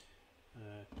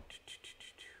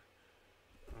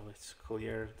 let's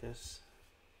clear this.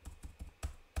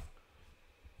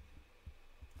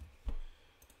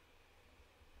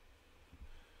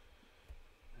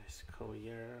 Let's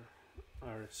clear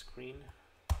our screen.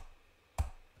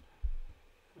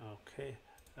 Okay.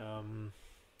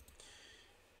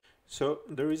 So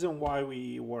the reason why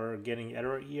we were getting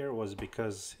error here was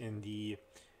because in the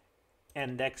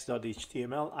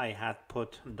index.html I had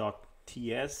put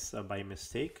 .ts by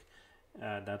mistake.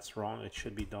 That's wrong. It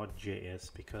should be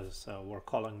 .js, because we're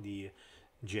calling the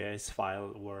JS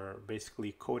file. We're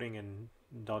basically coding in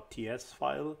 .ts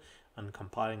file and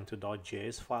compiling to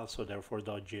 .js file, so therefore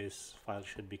 .js file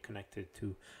should be connected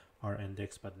to our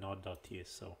index but not .ts.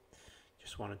 So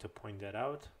just wanted to point that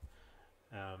out.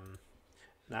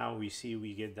 Now we see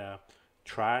we get the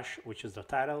trash, which is the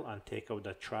title, and take out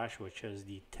the trash, which is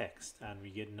the text, and we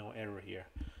get no error here.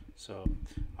 So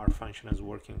our function is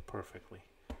working perfectly.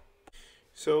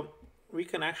 So we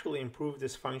can actually improve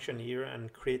this function here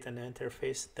and create an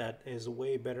interface that is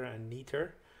way better and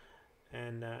neater.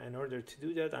 And in order to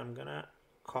do that, I'm gonna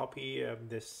copy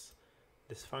this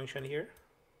function here,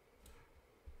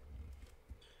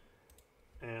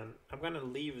 and I'm gonna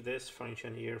leave this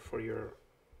function here for your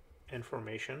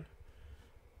information.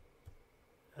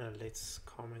 Let's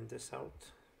comment this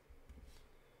out,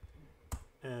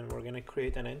 and we're gonna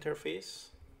create an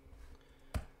interface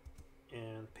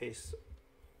and paste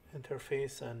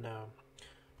interface and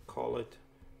call it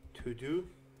to do.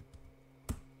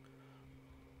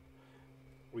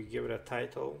 We give it a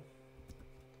title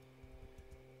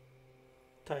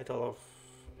of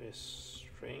a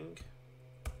string,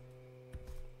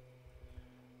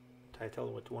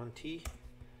 title with 1 T,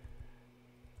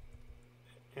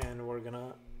 and we're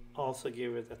gonna also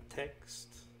give it a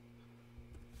text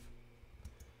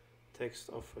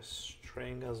of a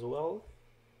string as well.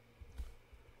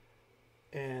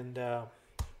 And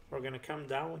we're gonna come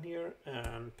down here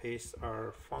and paste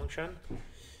our function,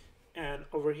 and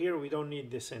over here we don't need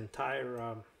this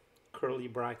entire curly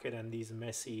bracket and these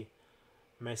messy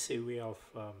way of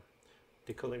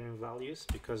declaring values,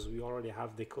 because we already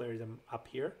have declared them up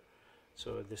here.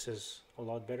 So this is a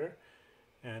lot better,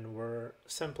 and we're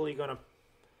simply gonna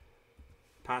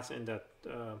pass in that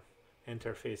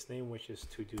interface name, which is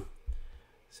to do.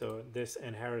 So this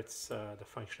inherits the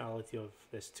functionality of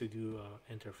this to do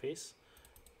interface.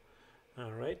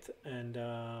 All right, and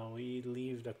we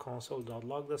leave the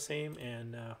console.log the same,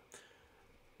 and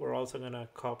we're also gonna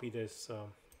copy this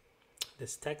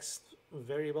this text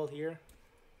variable here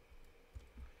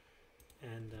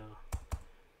and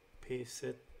paste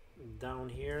it down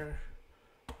here,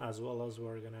 as well as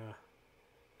we're gonna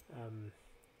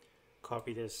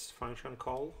copy this function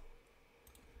call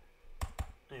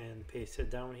and paste it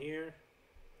down here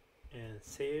and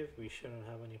save. We shouldn't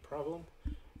have any problem.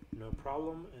 No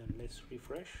problem. And let's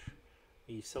refresh.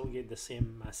 We still get the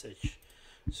same message.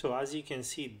 So as you can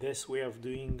see, this way of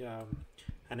doing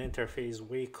an interface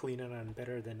way cleaner and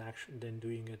better than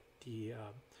doing it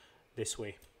this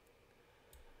way.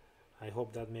 I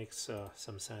hope that makes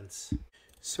some sense.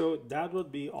 So that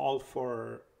would be all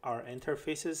for our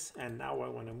interfaces, and now I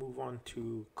want to move on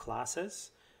to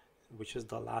classes, which is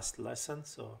the last lesson.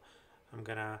 So I'm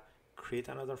gonna create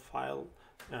another file,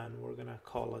 and we're gonna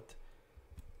call it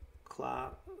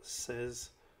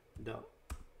classes.ts.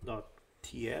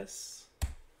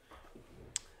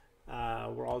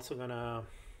 We're also gonna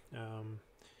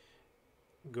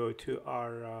go to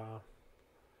our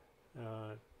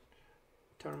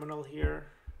terminal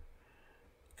here,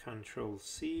 Control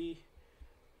C.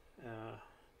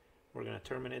 We're gonna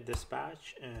terminate this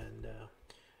batch and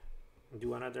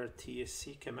do another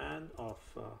tsc command of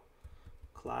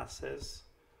classes.ts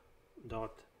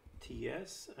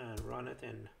and run it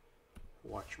in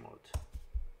watch mode.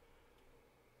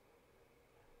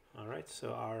 All right,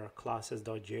 so our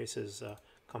classes.js is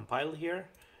compiled here,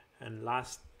 and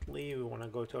lastly we want to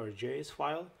go to our JS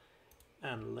file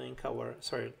and link our,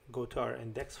 go to our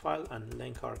index file and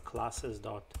link our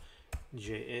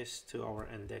classes.js to our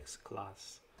index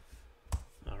class.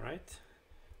 All right,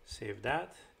 save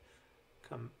that,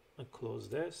 come and close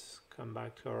this, come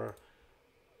back to our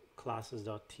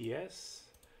classes.ts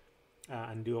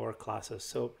and do our classes.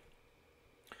 So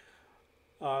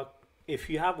if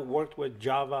you have worked with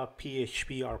Java,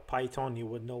 PHP, or Python, you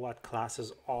would know what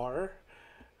classes are.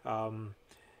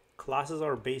 Classes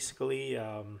are basically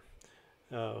it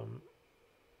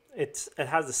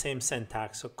has the same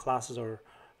syntax. So classes are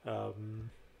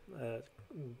the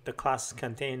classes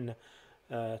contain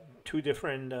two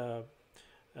different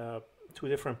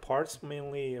parts,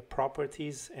 mainly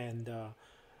properties and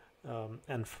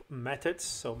methods.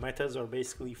 So methods are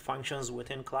basically functions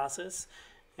within classes,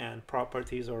 and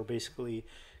properties are basically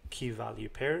key value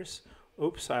pairs.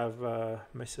 Oops, I've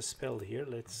misspelled here.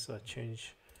 Let's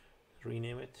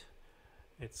rename it.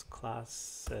 It's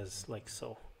classes, like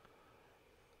so.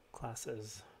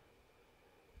 Classes,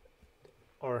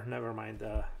 or never mind.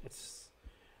 It's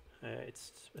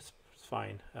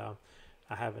fine.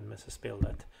 I haven't misspelled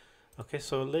that. Okay,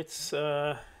 so let's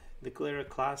declare a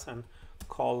class and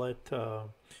call it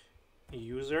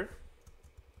user,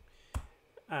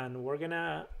 and we're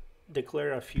gonna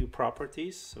declare a few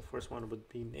properties. So first one would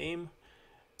be name,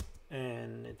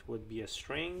 and it would be a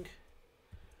string,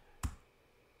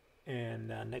 and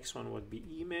next one would be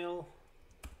email,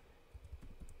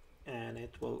 and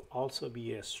it will also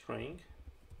be a string,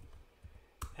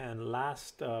 and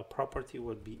last property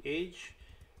would be age,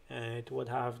 and it would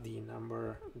have the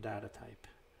number data type.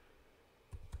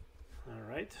 All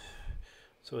right,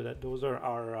 so those are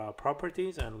our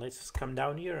properties, and let's come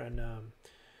down here and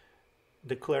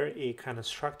declare a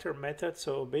constructor method.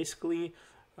 So basically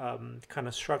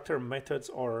constructor methods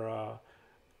are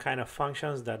kind of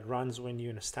functions that runs when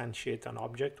you instantiate an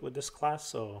object with this class.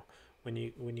 So when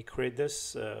you create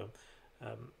this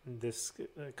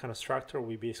constructor,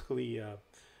 we basically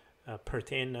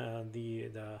pertain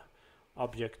the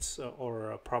objects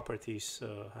or properties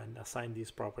and assign these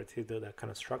properties to the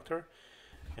constructor.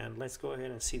 And let's go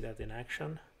ahead and see that in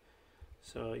action.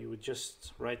 So you would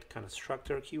just write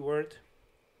constructor keyword,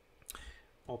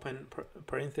 open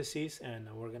parentheses,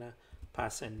 and we're gonna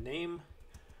pass in name,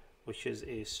 which is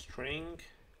a string,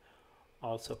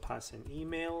 also pass in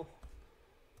email,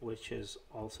 which is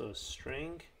also a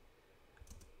string,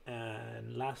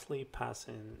 and lastly pass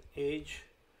in age,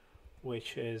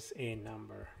 which is a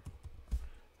number.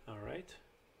 All right,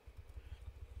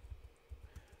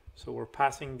 so we're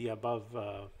passing the above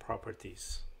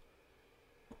properties.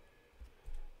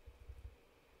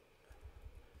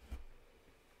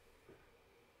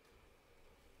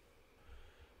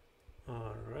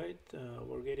 All right,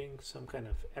 we're getting some kind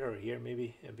of error here,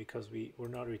 maybe because we're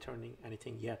not returning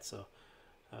anything yet. So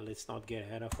let's not get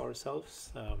ahead of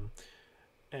ourselves.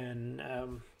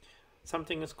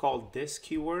 Something is called this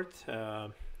keyword.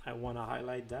 I want to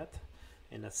highlight that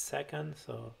in a second.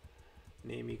 So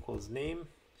name equals name.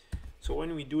 So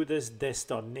when we do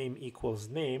this.name equals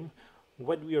name,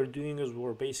 what we are doing is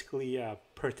we're basically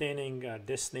pertaining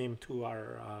this name to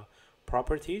our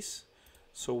properties.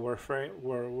 So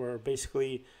we're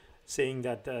basically saying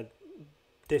that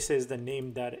this is the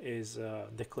name that is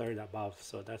declared above.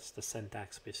 So that's the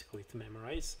syntax basically to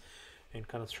memorize in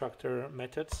constructor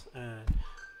methods. And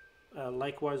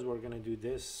likewise, we're going to do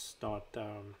this dot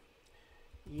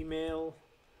email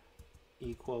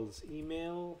equals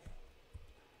email,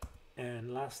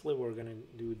 and lastly we're going to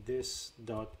do this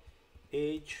dot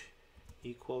age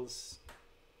equals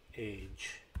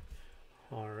age.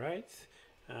 All right,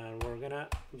 and we're gonna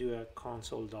do a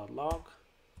console.log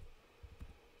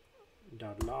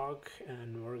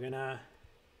and we're gonna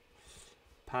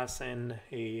pass in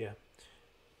a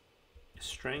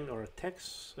string or a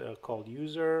text called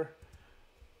user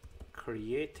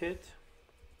created,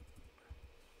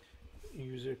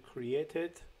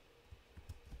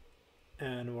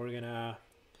 and we're gonna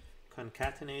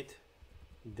concatenate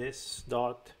this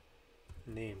dot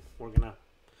name. We're gonna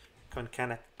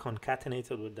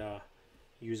concatenate it with the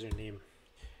username.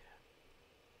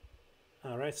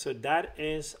 All right, so that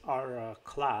is our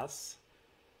class.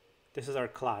 This is our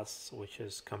class, which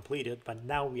is completed, but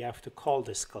now we have to call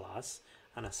this class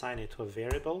and assign it to a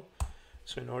variable.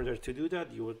 So in order to do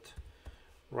that, you would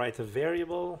write a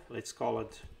variable. Let's call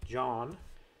it John,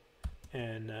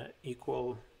 and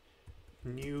equal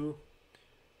new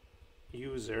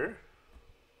user,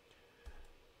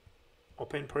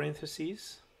 open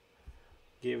parentheses,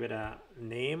 give it a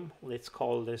name. Let's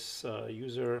call this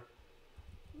user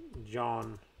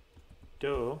John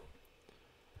Doe,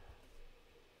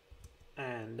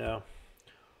 and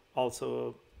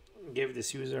also give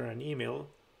this user an email.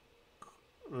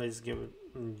 Let's give it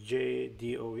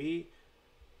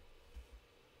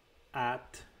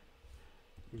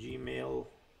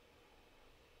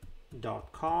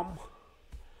jdoe@gmail.com.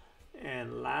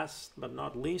 And last but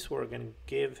not least, we're going to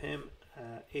give him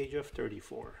age of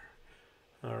 34.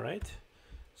 All right,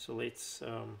 so let's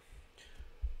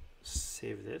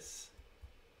save this.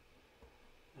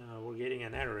 We're getting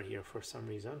an error here for some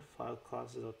reason. File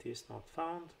classes.ts not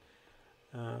found.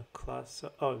 Class,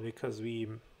 oh, because we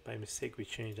by mistake we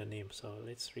changed the name, so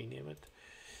let's rename it.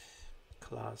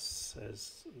 Class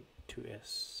as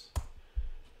 2s.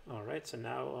 All right, so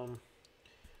now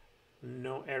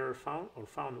no error found, or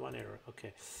found one error.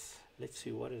 Okay, let's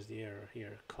see what is the error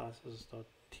here.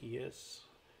 Classes.ts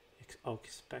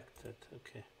expected.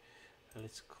 Okay,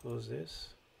 let's close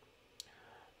this.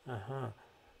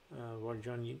 What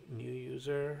John, new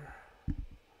user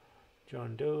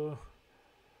John Doe.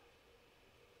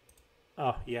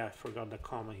 Oh yeah, I forgot the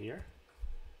comma here.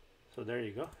 So there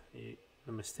you go, the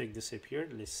mistake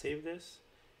disappeared. Let's save this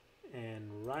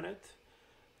and run it.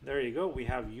 There you go, we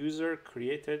have user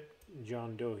created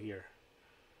John Doe here.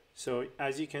 So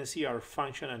as you can see, our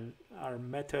function and our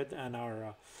method and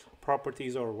our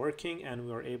properties are working, and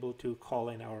we are able to call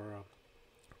in our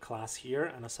class here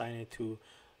and assign it to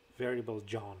variable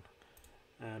John.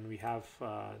 And we have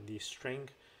the string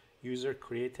user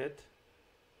created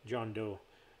John Doe.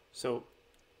 So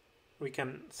we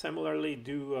can similarly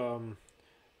do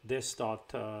this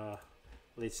dot,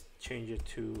 let's change it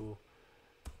to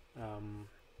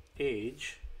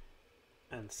age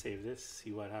and save this,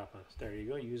 see what happens. There you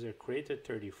go, user created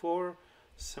 34.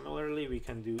 Similarly, we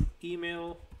can do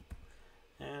email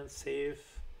and save,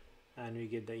 and we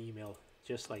get the email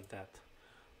just like that.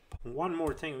 One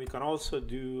more thing, we can also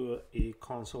do a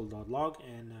console.log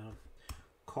and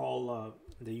call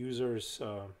the user's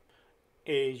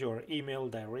age or email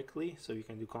directly. So you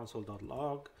can do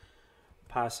console.log,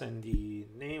 pass in the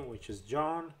name, which is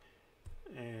John,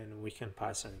 and we can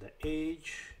pass in the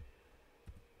age.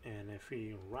 And if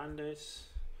we run this,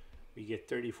 we get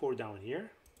 34 down here,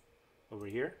 over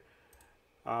here.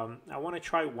 I want to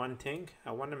try one thing.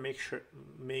 I want to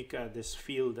make this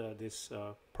field, this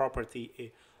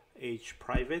property age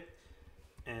private,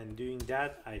 and doing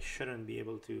that I shouldn't be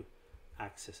able to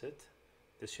access it.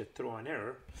 This should throw an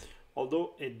error,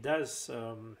 although it does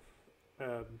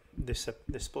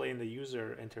display in the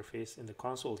user interface in the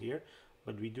console here,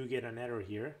 but we do get an error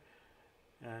here,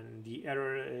 and the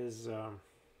error is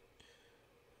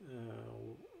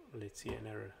let's see an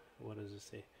error. What does it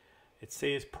say? It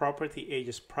says property age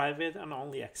is private and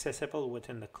only accessible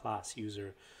within the class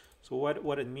user. So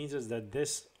what it means is that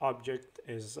this object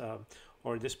is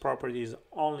or this property is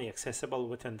only accessible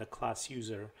within the class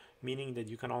user, meaning that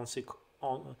you can only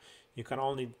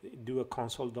do a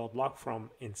console.log from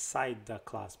inside the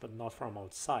class, but not from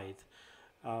outside.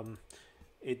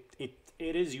 It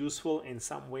is useful in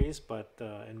some ways, but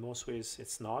in most ways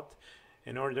it's not.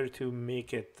 In order to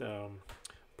make it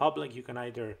public, you can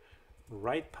either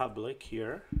write public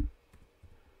here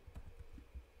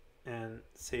and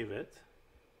save it.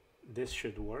 This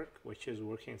should work, which is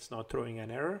working, it's not throwing an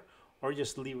error, or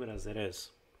just leave it as it is.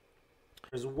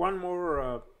 There's one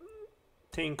more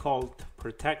thing called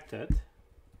protected.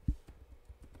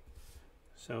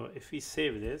 So if we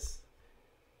save this,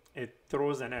 it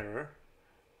throws an error.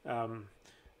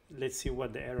 Let's see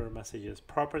what the error message is.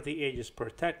 Property age is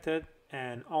protected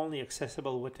and only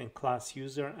accessible within class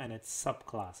user and its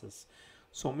subclasses.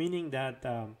 So meaning that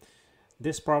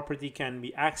this property can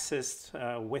be accessed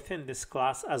within this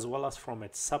class as well as from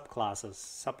its subclasses.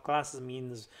 Subclasses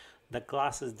means the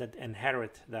classes that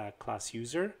inherit the class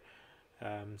user.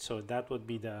 So that would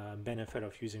be the benefit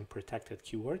of using protected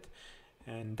keyword.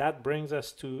 And that brings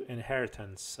us to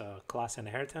inheritance, class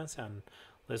inheritance, and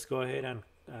let's go ahead and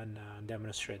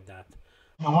demonstrate that.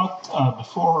 You know what,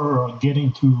 before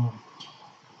getting to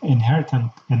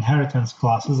inheritance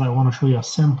classes, I want to show you a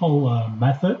simple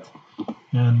method,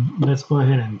 and let's go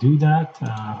ahead and do that.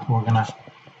 We're gonna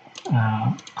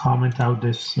comment out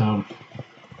this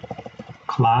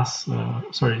class, we're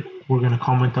gonna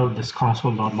comment out this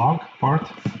console.log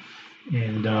part,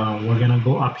 and we're gonna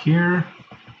go up here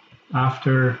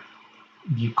after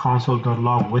the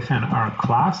console.log within our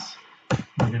class.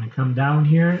 We're gonna come down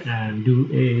here and do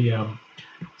a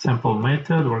simple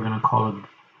method. We're gonna call it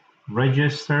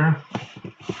register,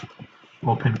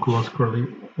 open close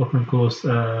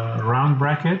round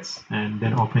brackets, and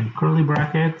then open curly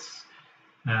brackets,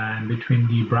 and between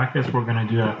the brackets we're going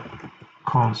to do a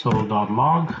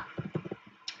console.log,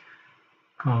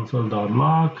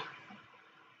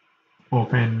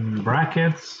 open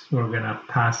brackets. We're gonna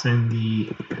pass in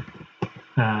the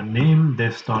name,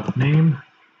 this dot name,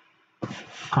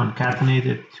 concatenate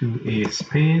it to a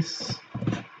space,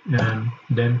 and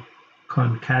then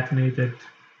concatenate it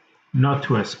not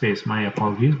to a space, my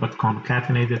apologies, but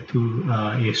concatenate it to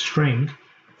a string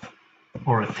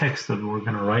or a text that we're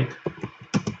gonna write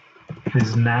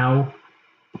is now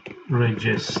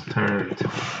registered.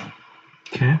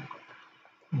 Okay,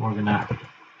 we're gonna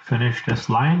finish this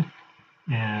line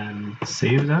and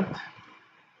save that.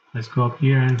 Let's go up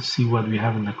here and see what we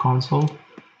have in the console.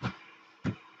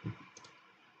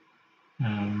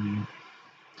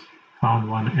 Found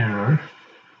one error.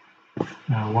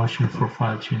 Watching for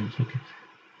file change. Okay,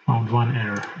 found one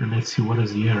error. Let's see what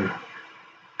is the error.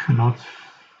 Cannot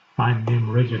find name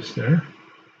register.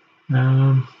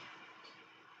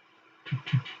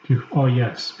 Oh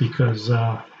yes, because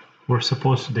we're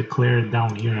supposed to declare it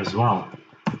down here as well.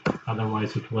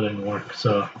 Otherwise it wouldn't work.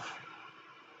 So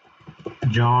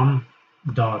John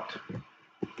dot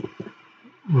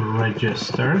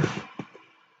register.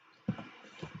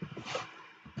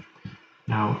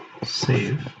 Now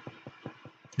save.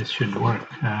 This should work.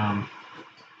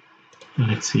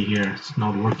 Let's see here. It's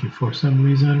not working for some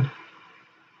reason.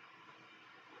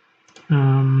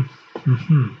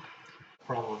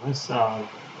 Problem is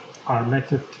our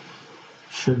method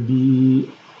should be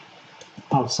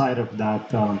outside of that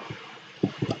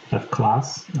that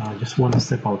class. Just one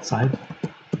step outside,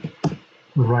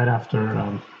 right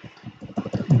after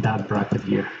that bracket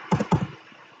here,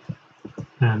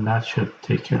 and that should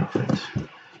take care of it.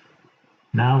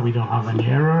 Now we don't have any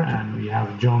error, and we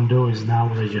have John Doe is now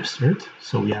registered.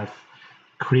 So we have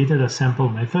created a sample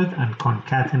method and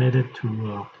concatenated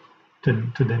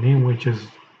to the name, which is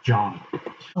John.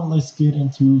 Well, let's get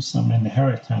into some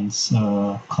inheritance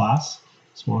class.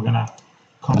 So we're gonna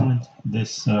comment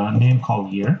this name called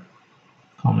here,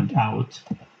 comment out,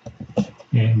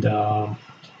 and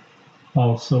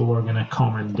also we're gonna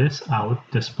comment this out,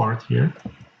 this part here.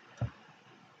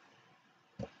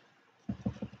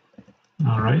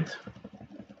 All right.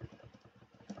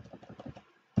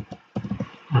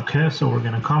 Okay, so we're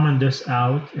gonna comment this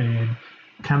out and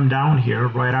come down here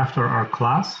right after our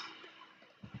class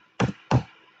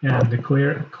and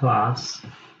declare a class.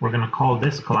 We're gonna call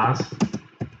this class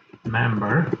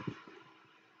member,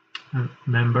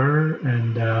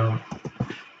 and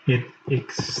it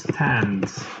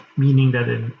extends, meaning that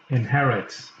it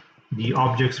inherits the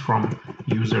objects from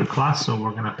user class. So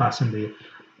we're gonna pass in the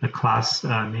class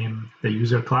name, the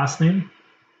user class name,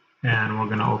 and we're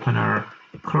gonna open our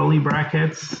curly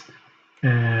brackets,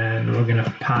 and we're gonna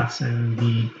pass in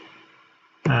the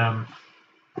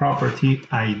property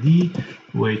ID,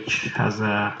 which has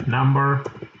a number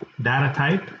data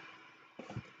type,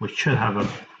 which should have a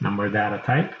number data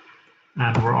type,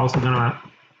 and we're also gonna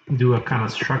do a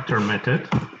constructor method,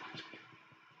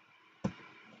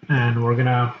 and we're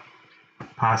gonna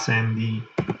pass in the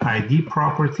ID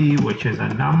property, which is a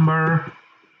number,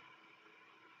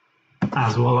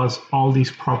 as well as all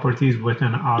these properties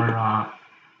within our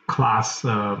class,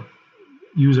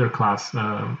 user class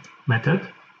method.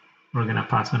 We're gonna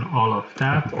pass in all of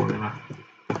that. We're gonna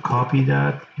copy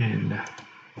that and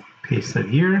paste it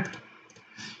here.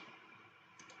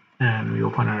 And we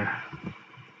open our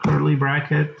curly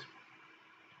bracket.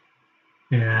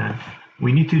 And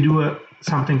we need to do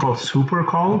something called super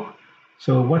call.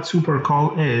 So what super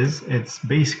call is, it's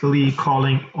basically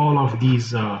calling all of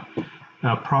these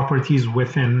properties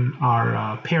within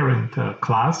our parent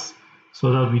class,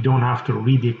 so that we don't have to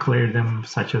redeclare them,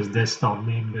 such as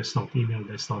this.name, this.email,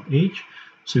 this.age.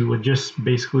 So we would just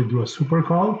basically do a super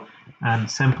call and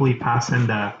simply pass in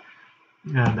the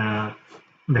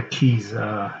keys,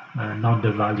 not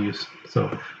the values. So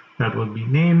that would be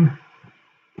name,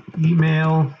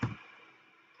 email,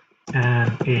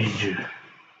 and age.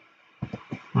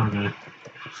 I'm gonna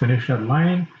finish that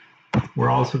line. We're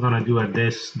also gonna do a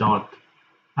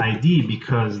this.id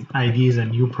because ID is a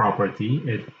new property.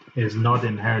 It is not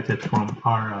inherited from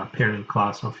our parent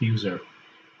class of user.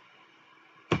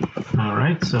 All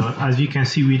right, so as you can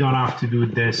see, we don't have to do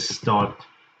this.name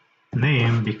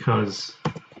because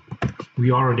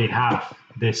we already have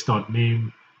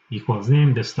this.name equals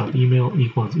name, this.email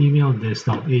equals email,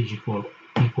 this.age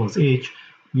equals age.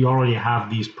 We already have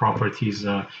these properties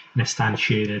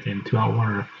instantiated into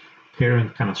our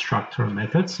parent constructor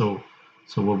method. So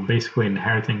we're basically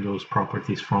inheriting those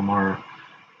properties from our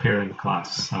parent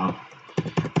class. All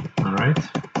right.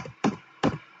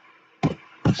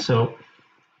 So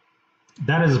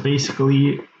that is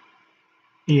basically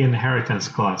an inheritance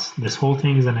class. This whole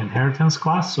thing is an inheritance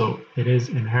class. So it is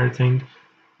inheriting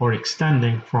or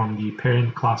extending from the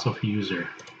parent class of user.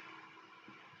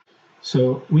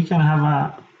 So we can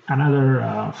have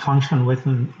another function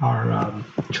within our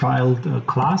child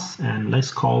class, and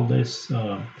let's call this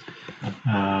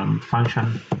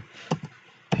function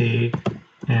pay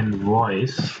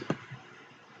invoice.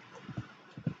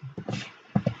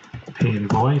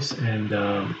 And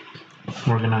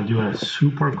we're gonna do a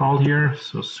super call here.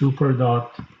 So super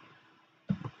dot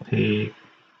pay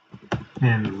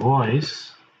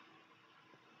invoice,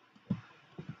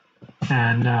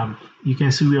 and you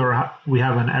can see we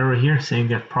have an error here saying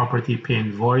that property pay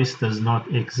invoice does not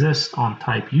exist on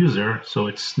type user, so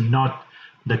it's not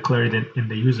declared in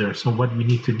the user. So what we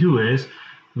need to do is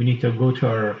we need to go to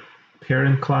our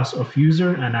parent class of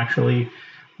user and actually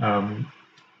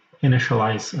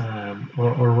initialize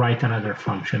or write another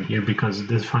function here, because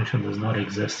this function does not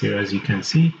exist here, as you can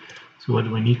see. So what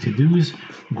we need to do is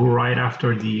go right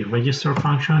after the register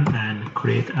function and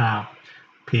create a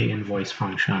pay invoice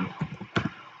function.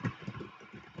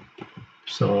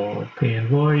 So pay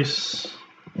invoice,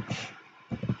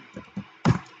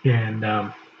 and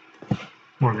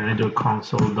we're going to do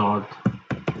console.log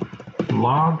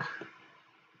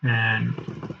and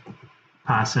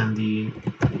pass in the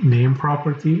name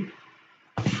property,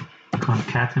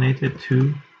 concatenate it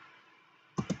to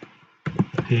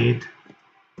paid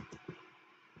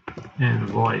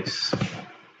invoice.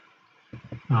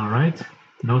 All right,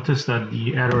 notice that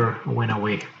the error went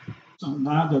away. So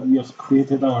now that we have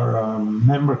created our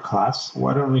member class,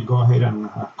 why don't we go ahead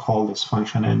and call this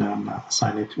function and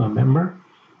assign it to a member.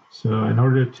 So in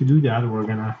order to do that, we're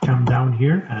gonna come down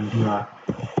here and do a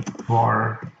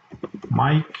var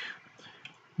mic.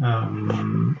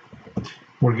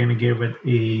 We're gonna give it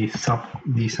the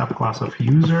subclass of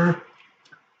user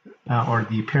or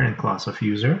the parent class of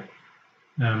user,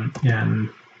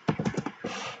 and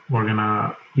we're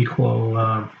gonna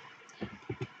equal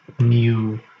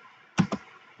new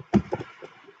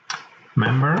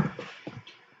member,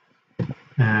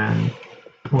 and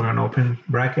we're gonna open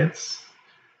brackets.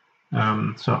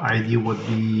 So ID would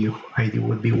be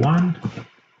 1,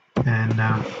 and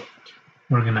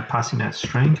we're gonna pass in a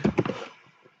string,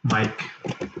 Mike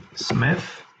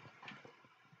Smith,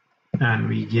 and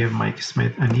we give Mike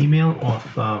Smith an email of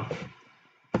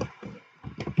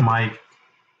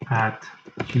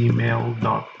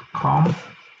mike@gmail.com,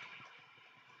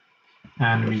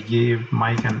 and we give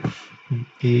Mike an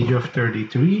age of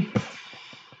 33,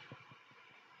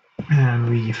 and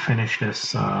we finish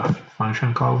this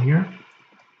function call here.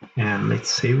 And let's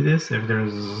save this. If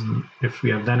we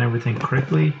have done everything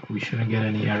correctly, we shouldn't get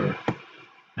any error.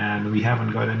 And we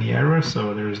haven't got any error,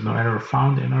 so there is no error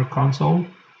found in our console.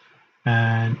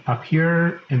 And up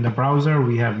here in the browser,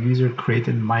 we have user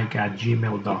created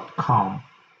mike@gmail.com.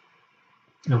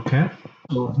 Okay,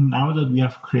 so now that we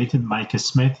have created Mike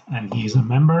Smith and he is a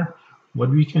member, what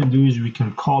we can do is we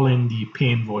can call in the pay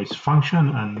invoice function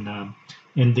and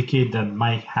indicate that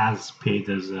Mike has paid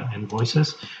his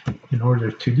invoices. In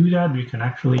order to do that, we can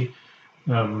actually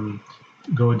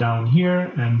go down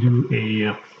here and do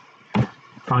a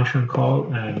function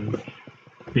call and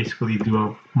basically do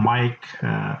a Mike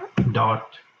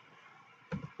dot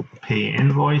pay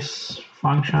invoice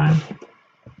function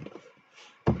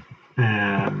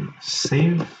and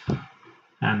save,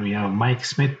 and we have Mike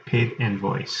Smith paid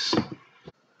invoice.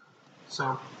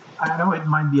 So I know it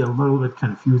might be a little bit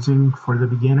confusing for the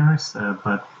beginners,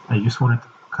 but I just wanted to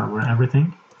cover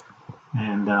everything.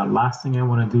 And last thing I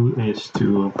want to do is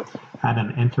to add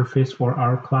an interface for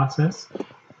our classes.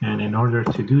 And in order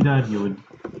to do that, you would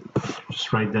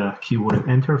just write the keyword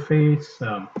interface,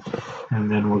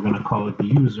 and then we're going to call it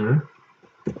user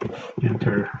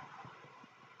interface.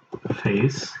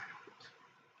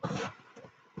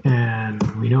 And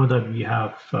we know that we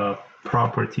have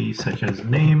properties such as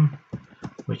name,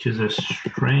 which is a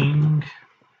string,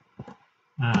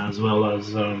 as well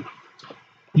as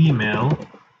email,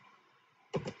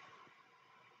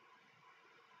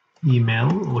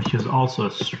 which is also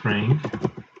a string.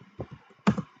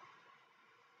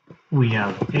 We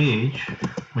have age,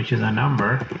 which is a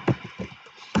number,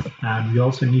 and we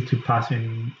also need to pass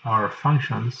in our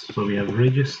functions. So we have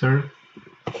register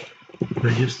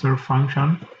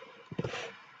function,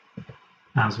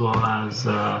 as well as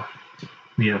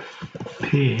we have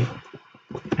pay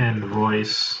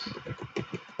invoice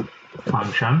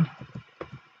function.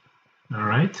 All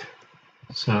right,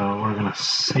 so we're gonna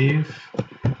save,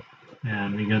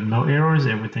 and we got no errors,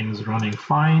 everything's running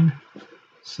fine.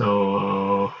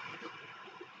 So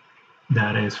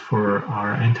that is for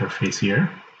our interface here.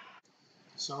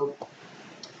 So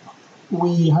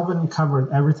we haven't covered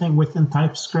everything within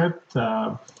TypeScript.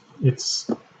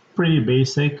 It's pretty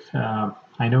basic.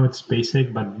 I know it's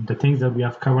basic, but the things that we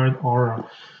have covered are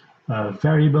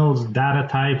variables, data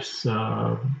types,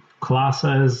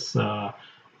 classes,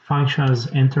 functions,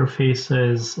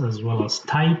 interfaces, as well as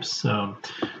types.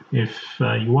 If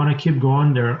you want to keep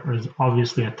going, there is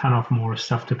obviously a ton of more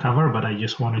stuff to cover, but I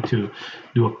just wanted to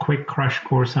do a quick crash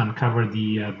course and cover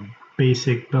the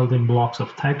basic building blocks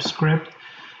of TypeScript.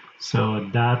 So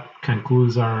that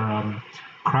concludes our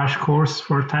crash course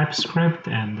for TypeScript,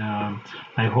 and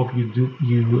I hope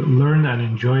you learned and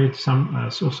enjoyed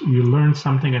so you learned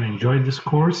something and enjoyed this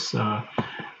course.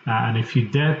 And if you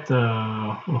did,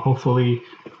 hopefully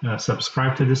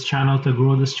subscribe to this channel to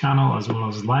grow this channel, as well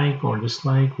as like or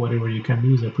dislike, whatever you can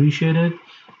do is appreciated.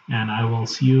 And I will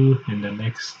see you in the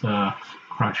next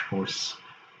crash course.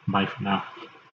 Bye for now.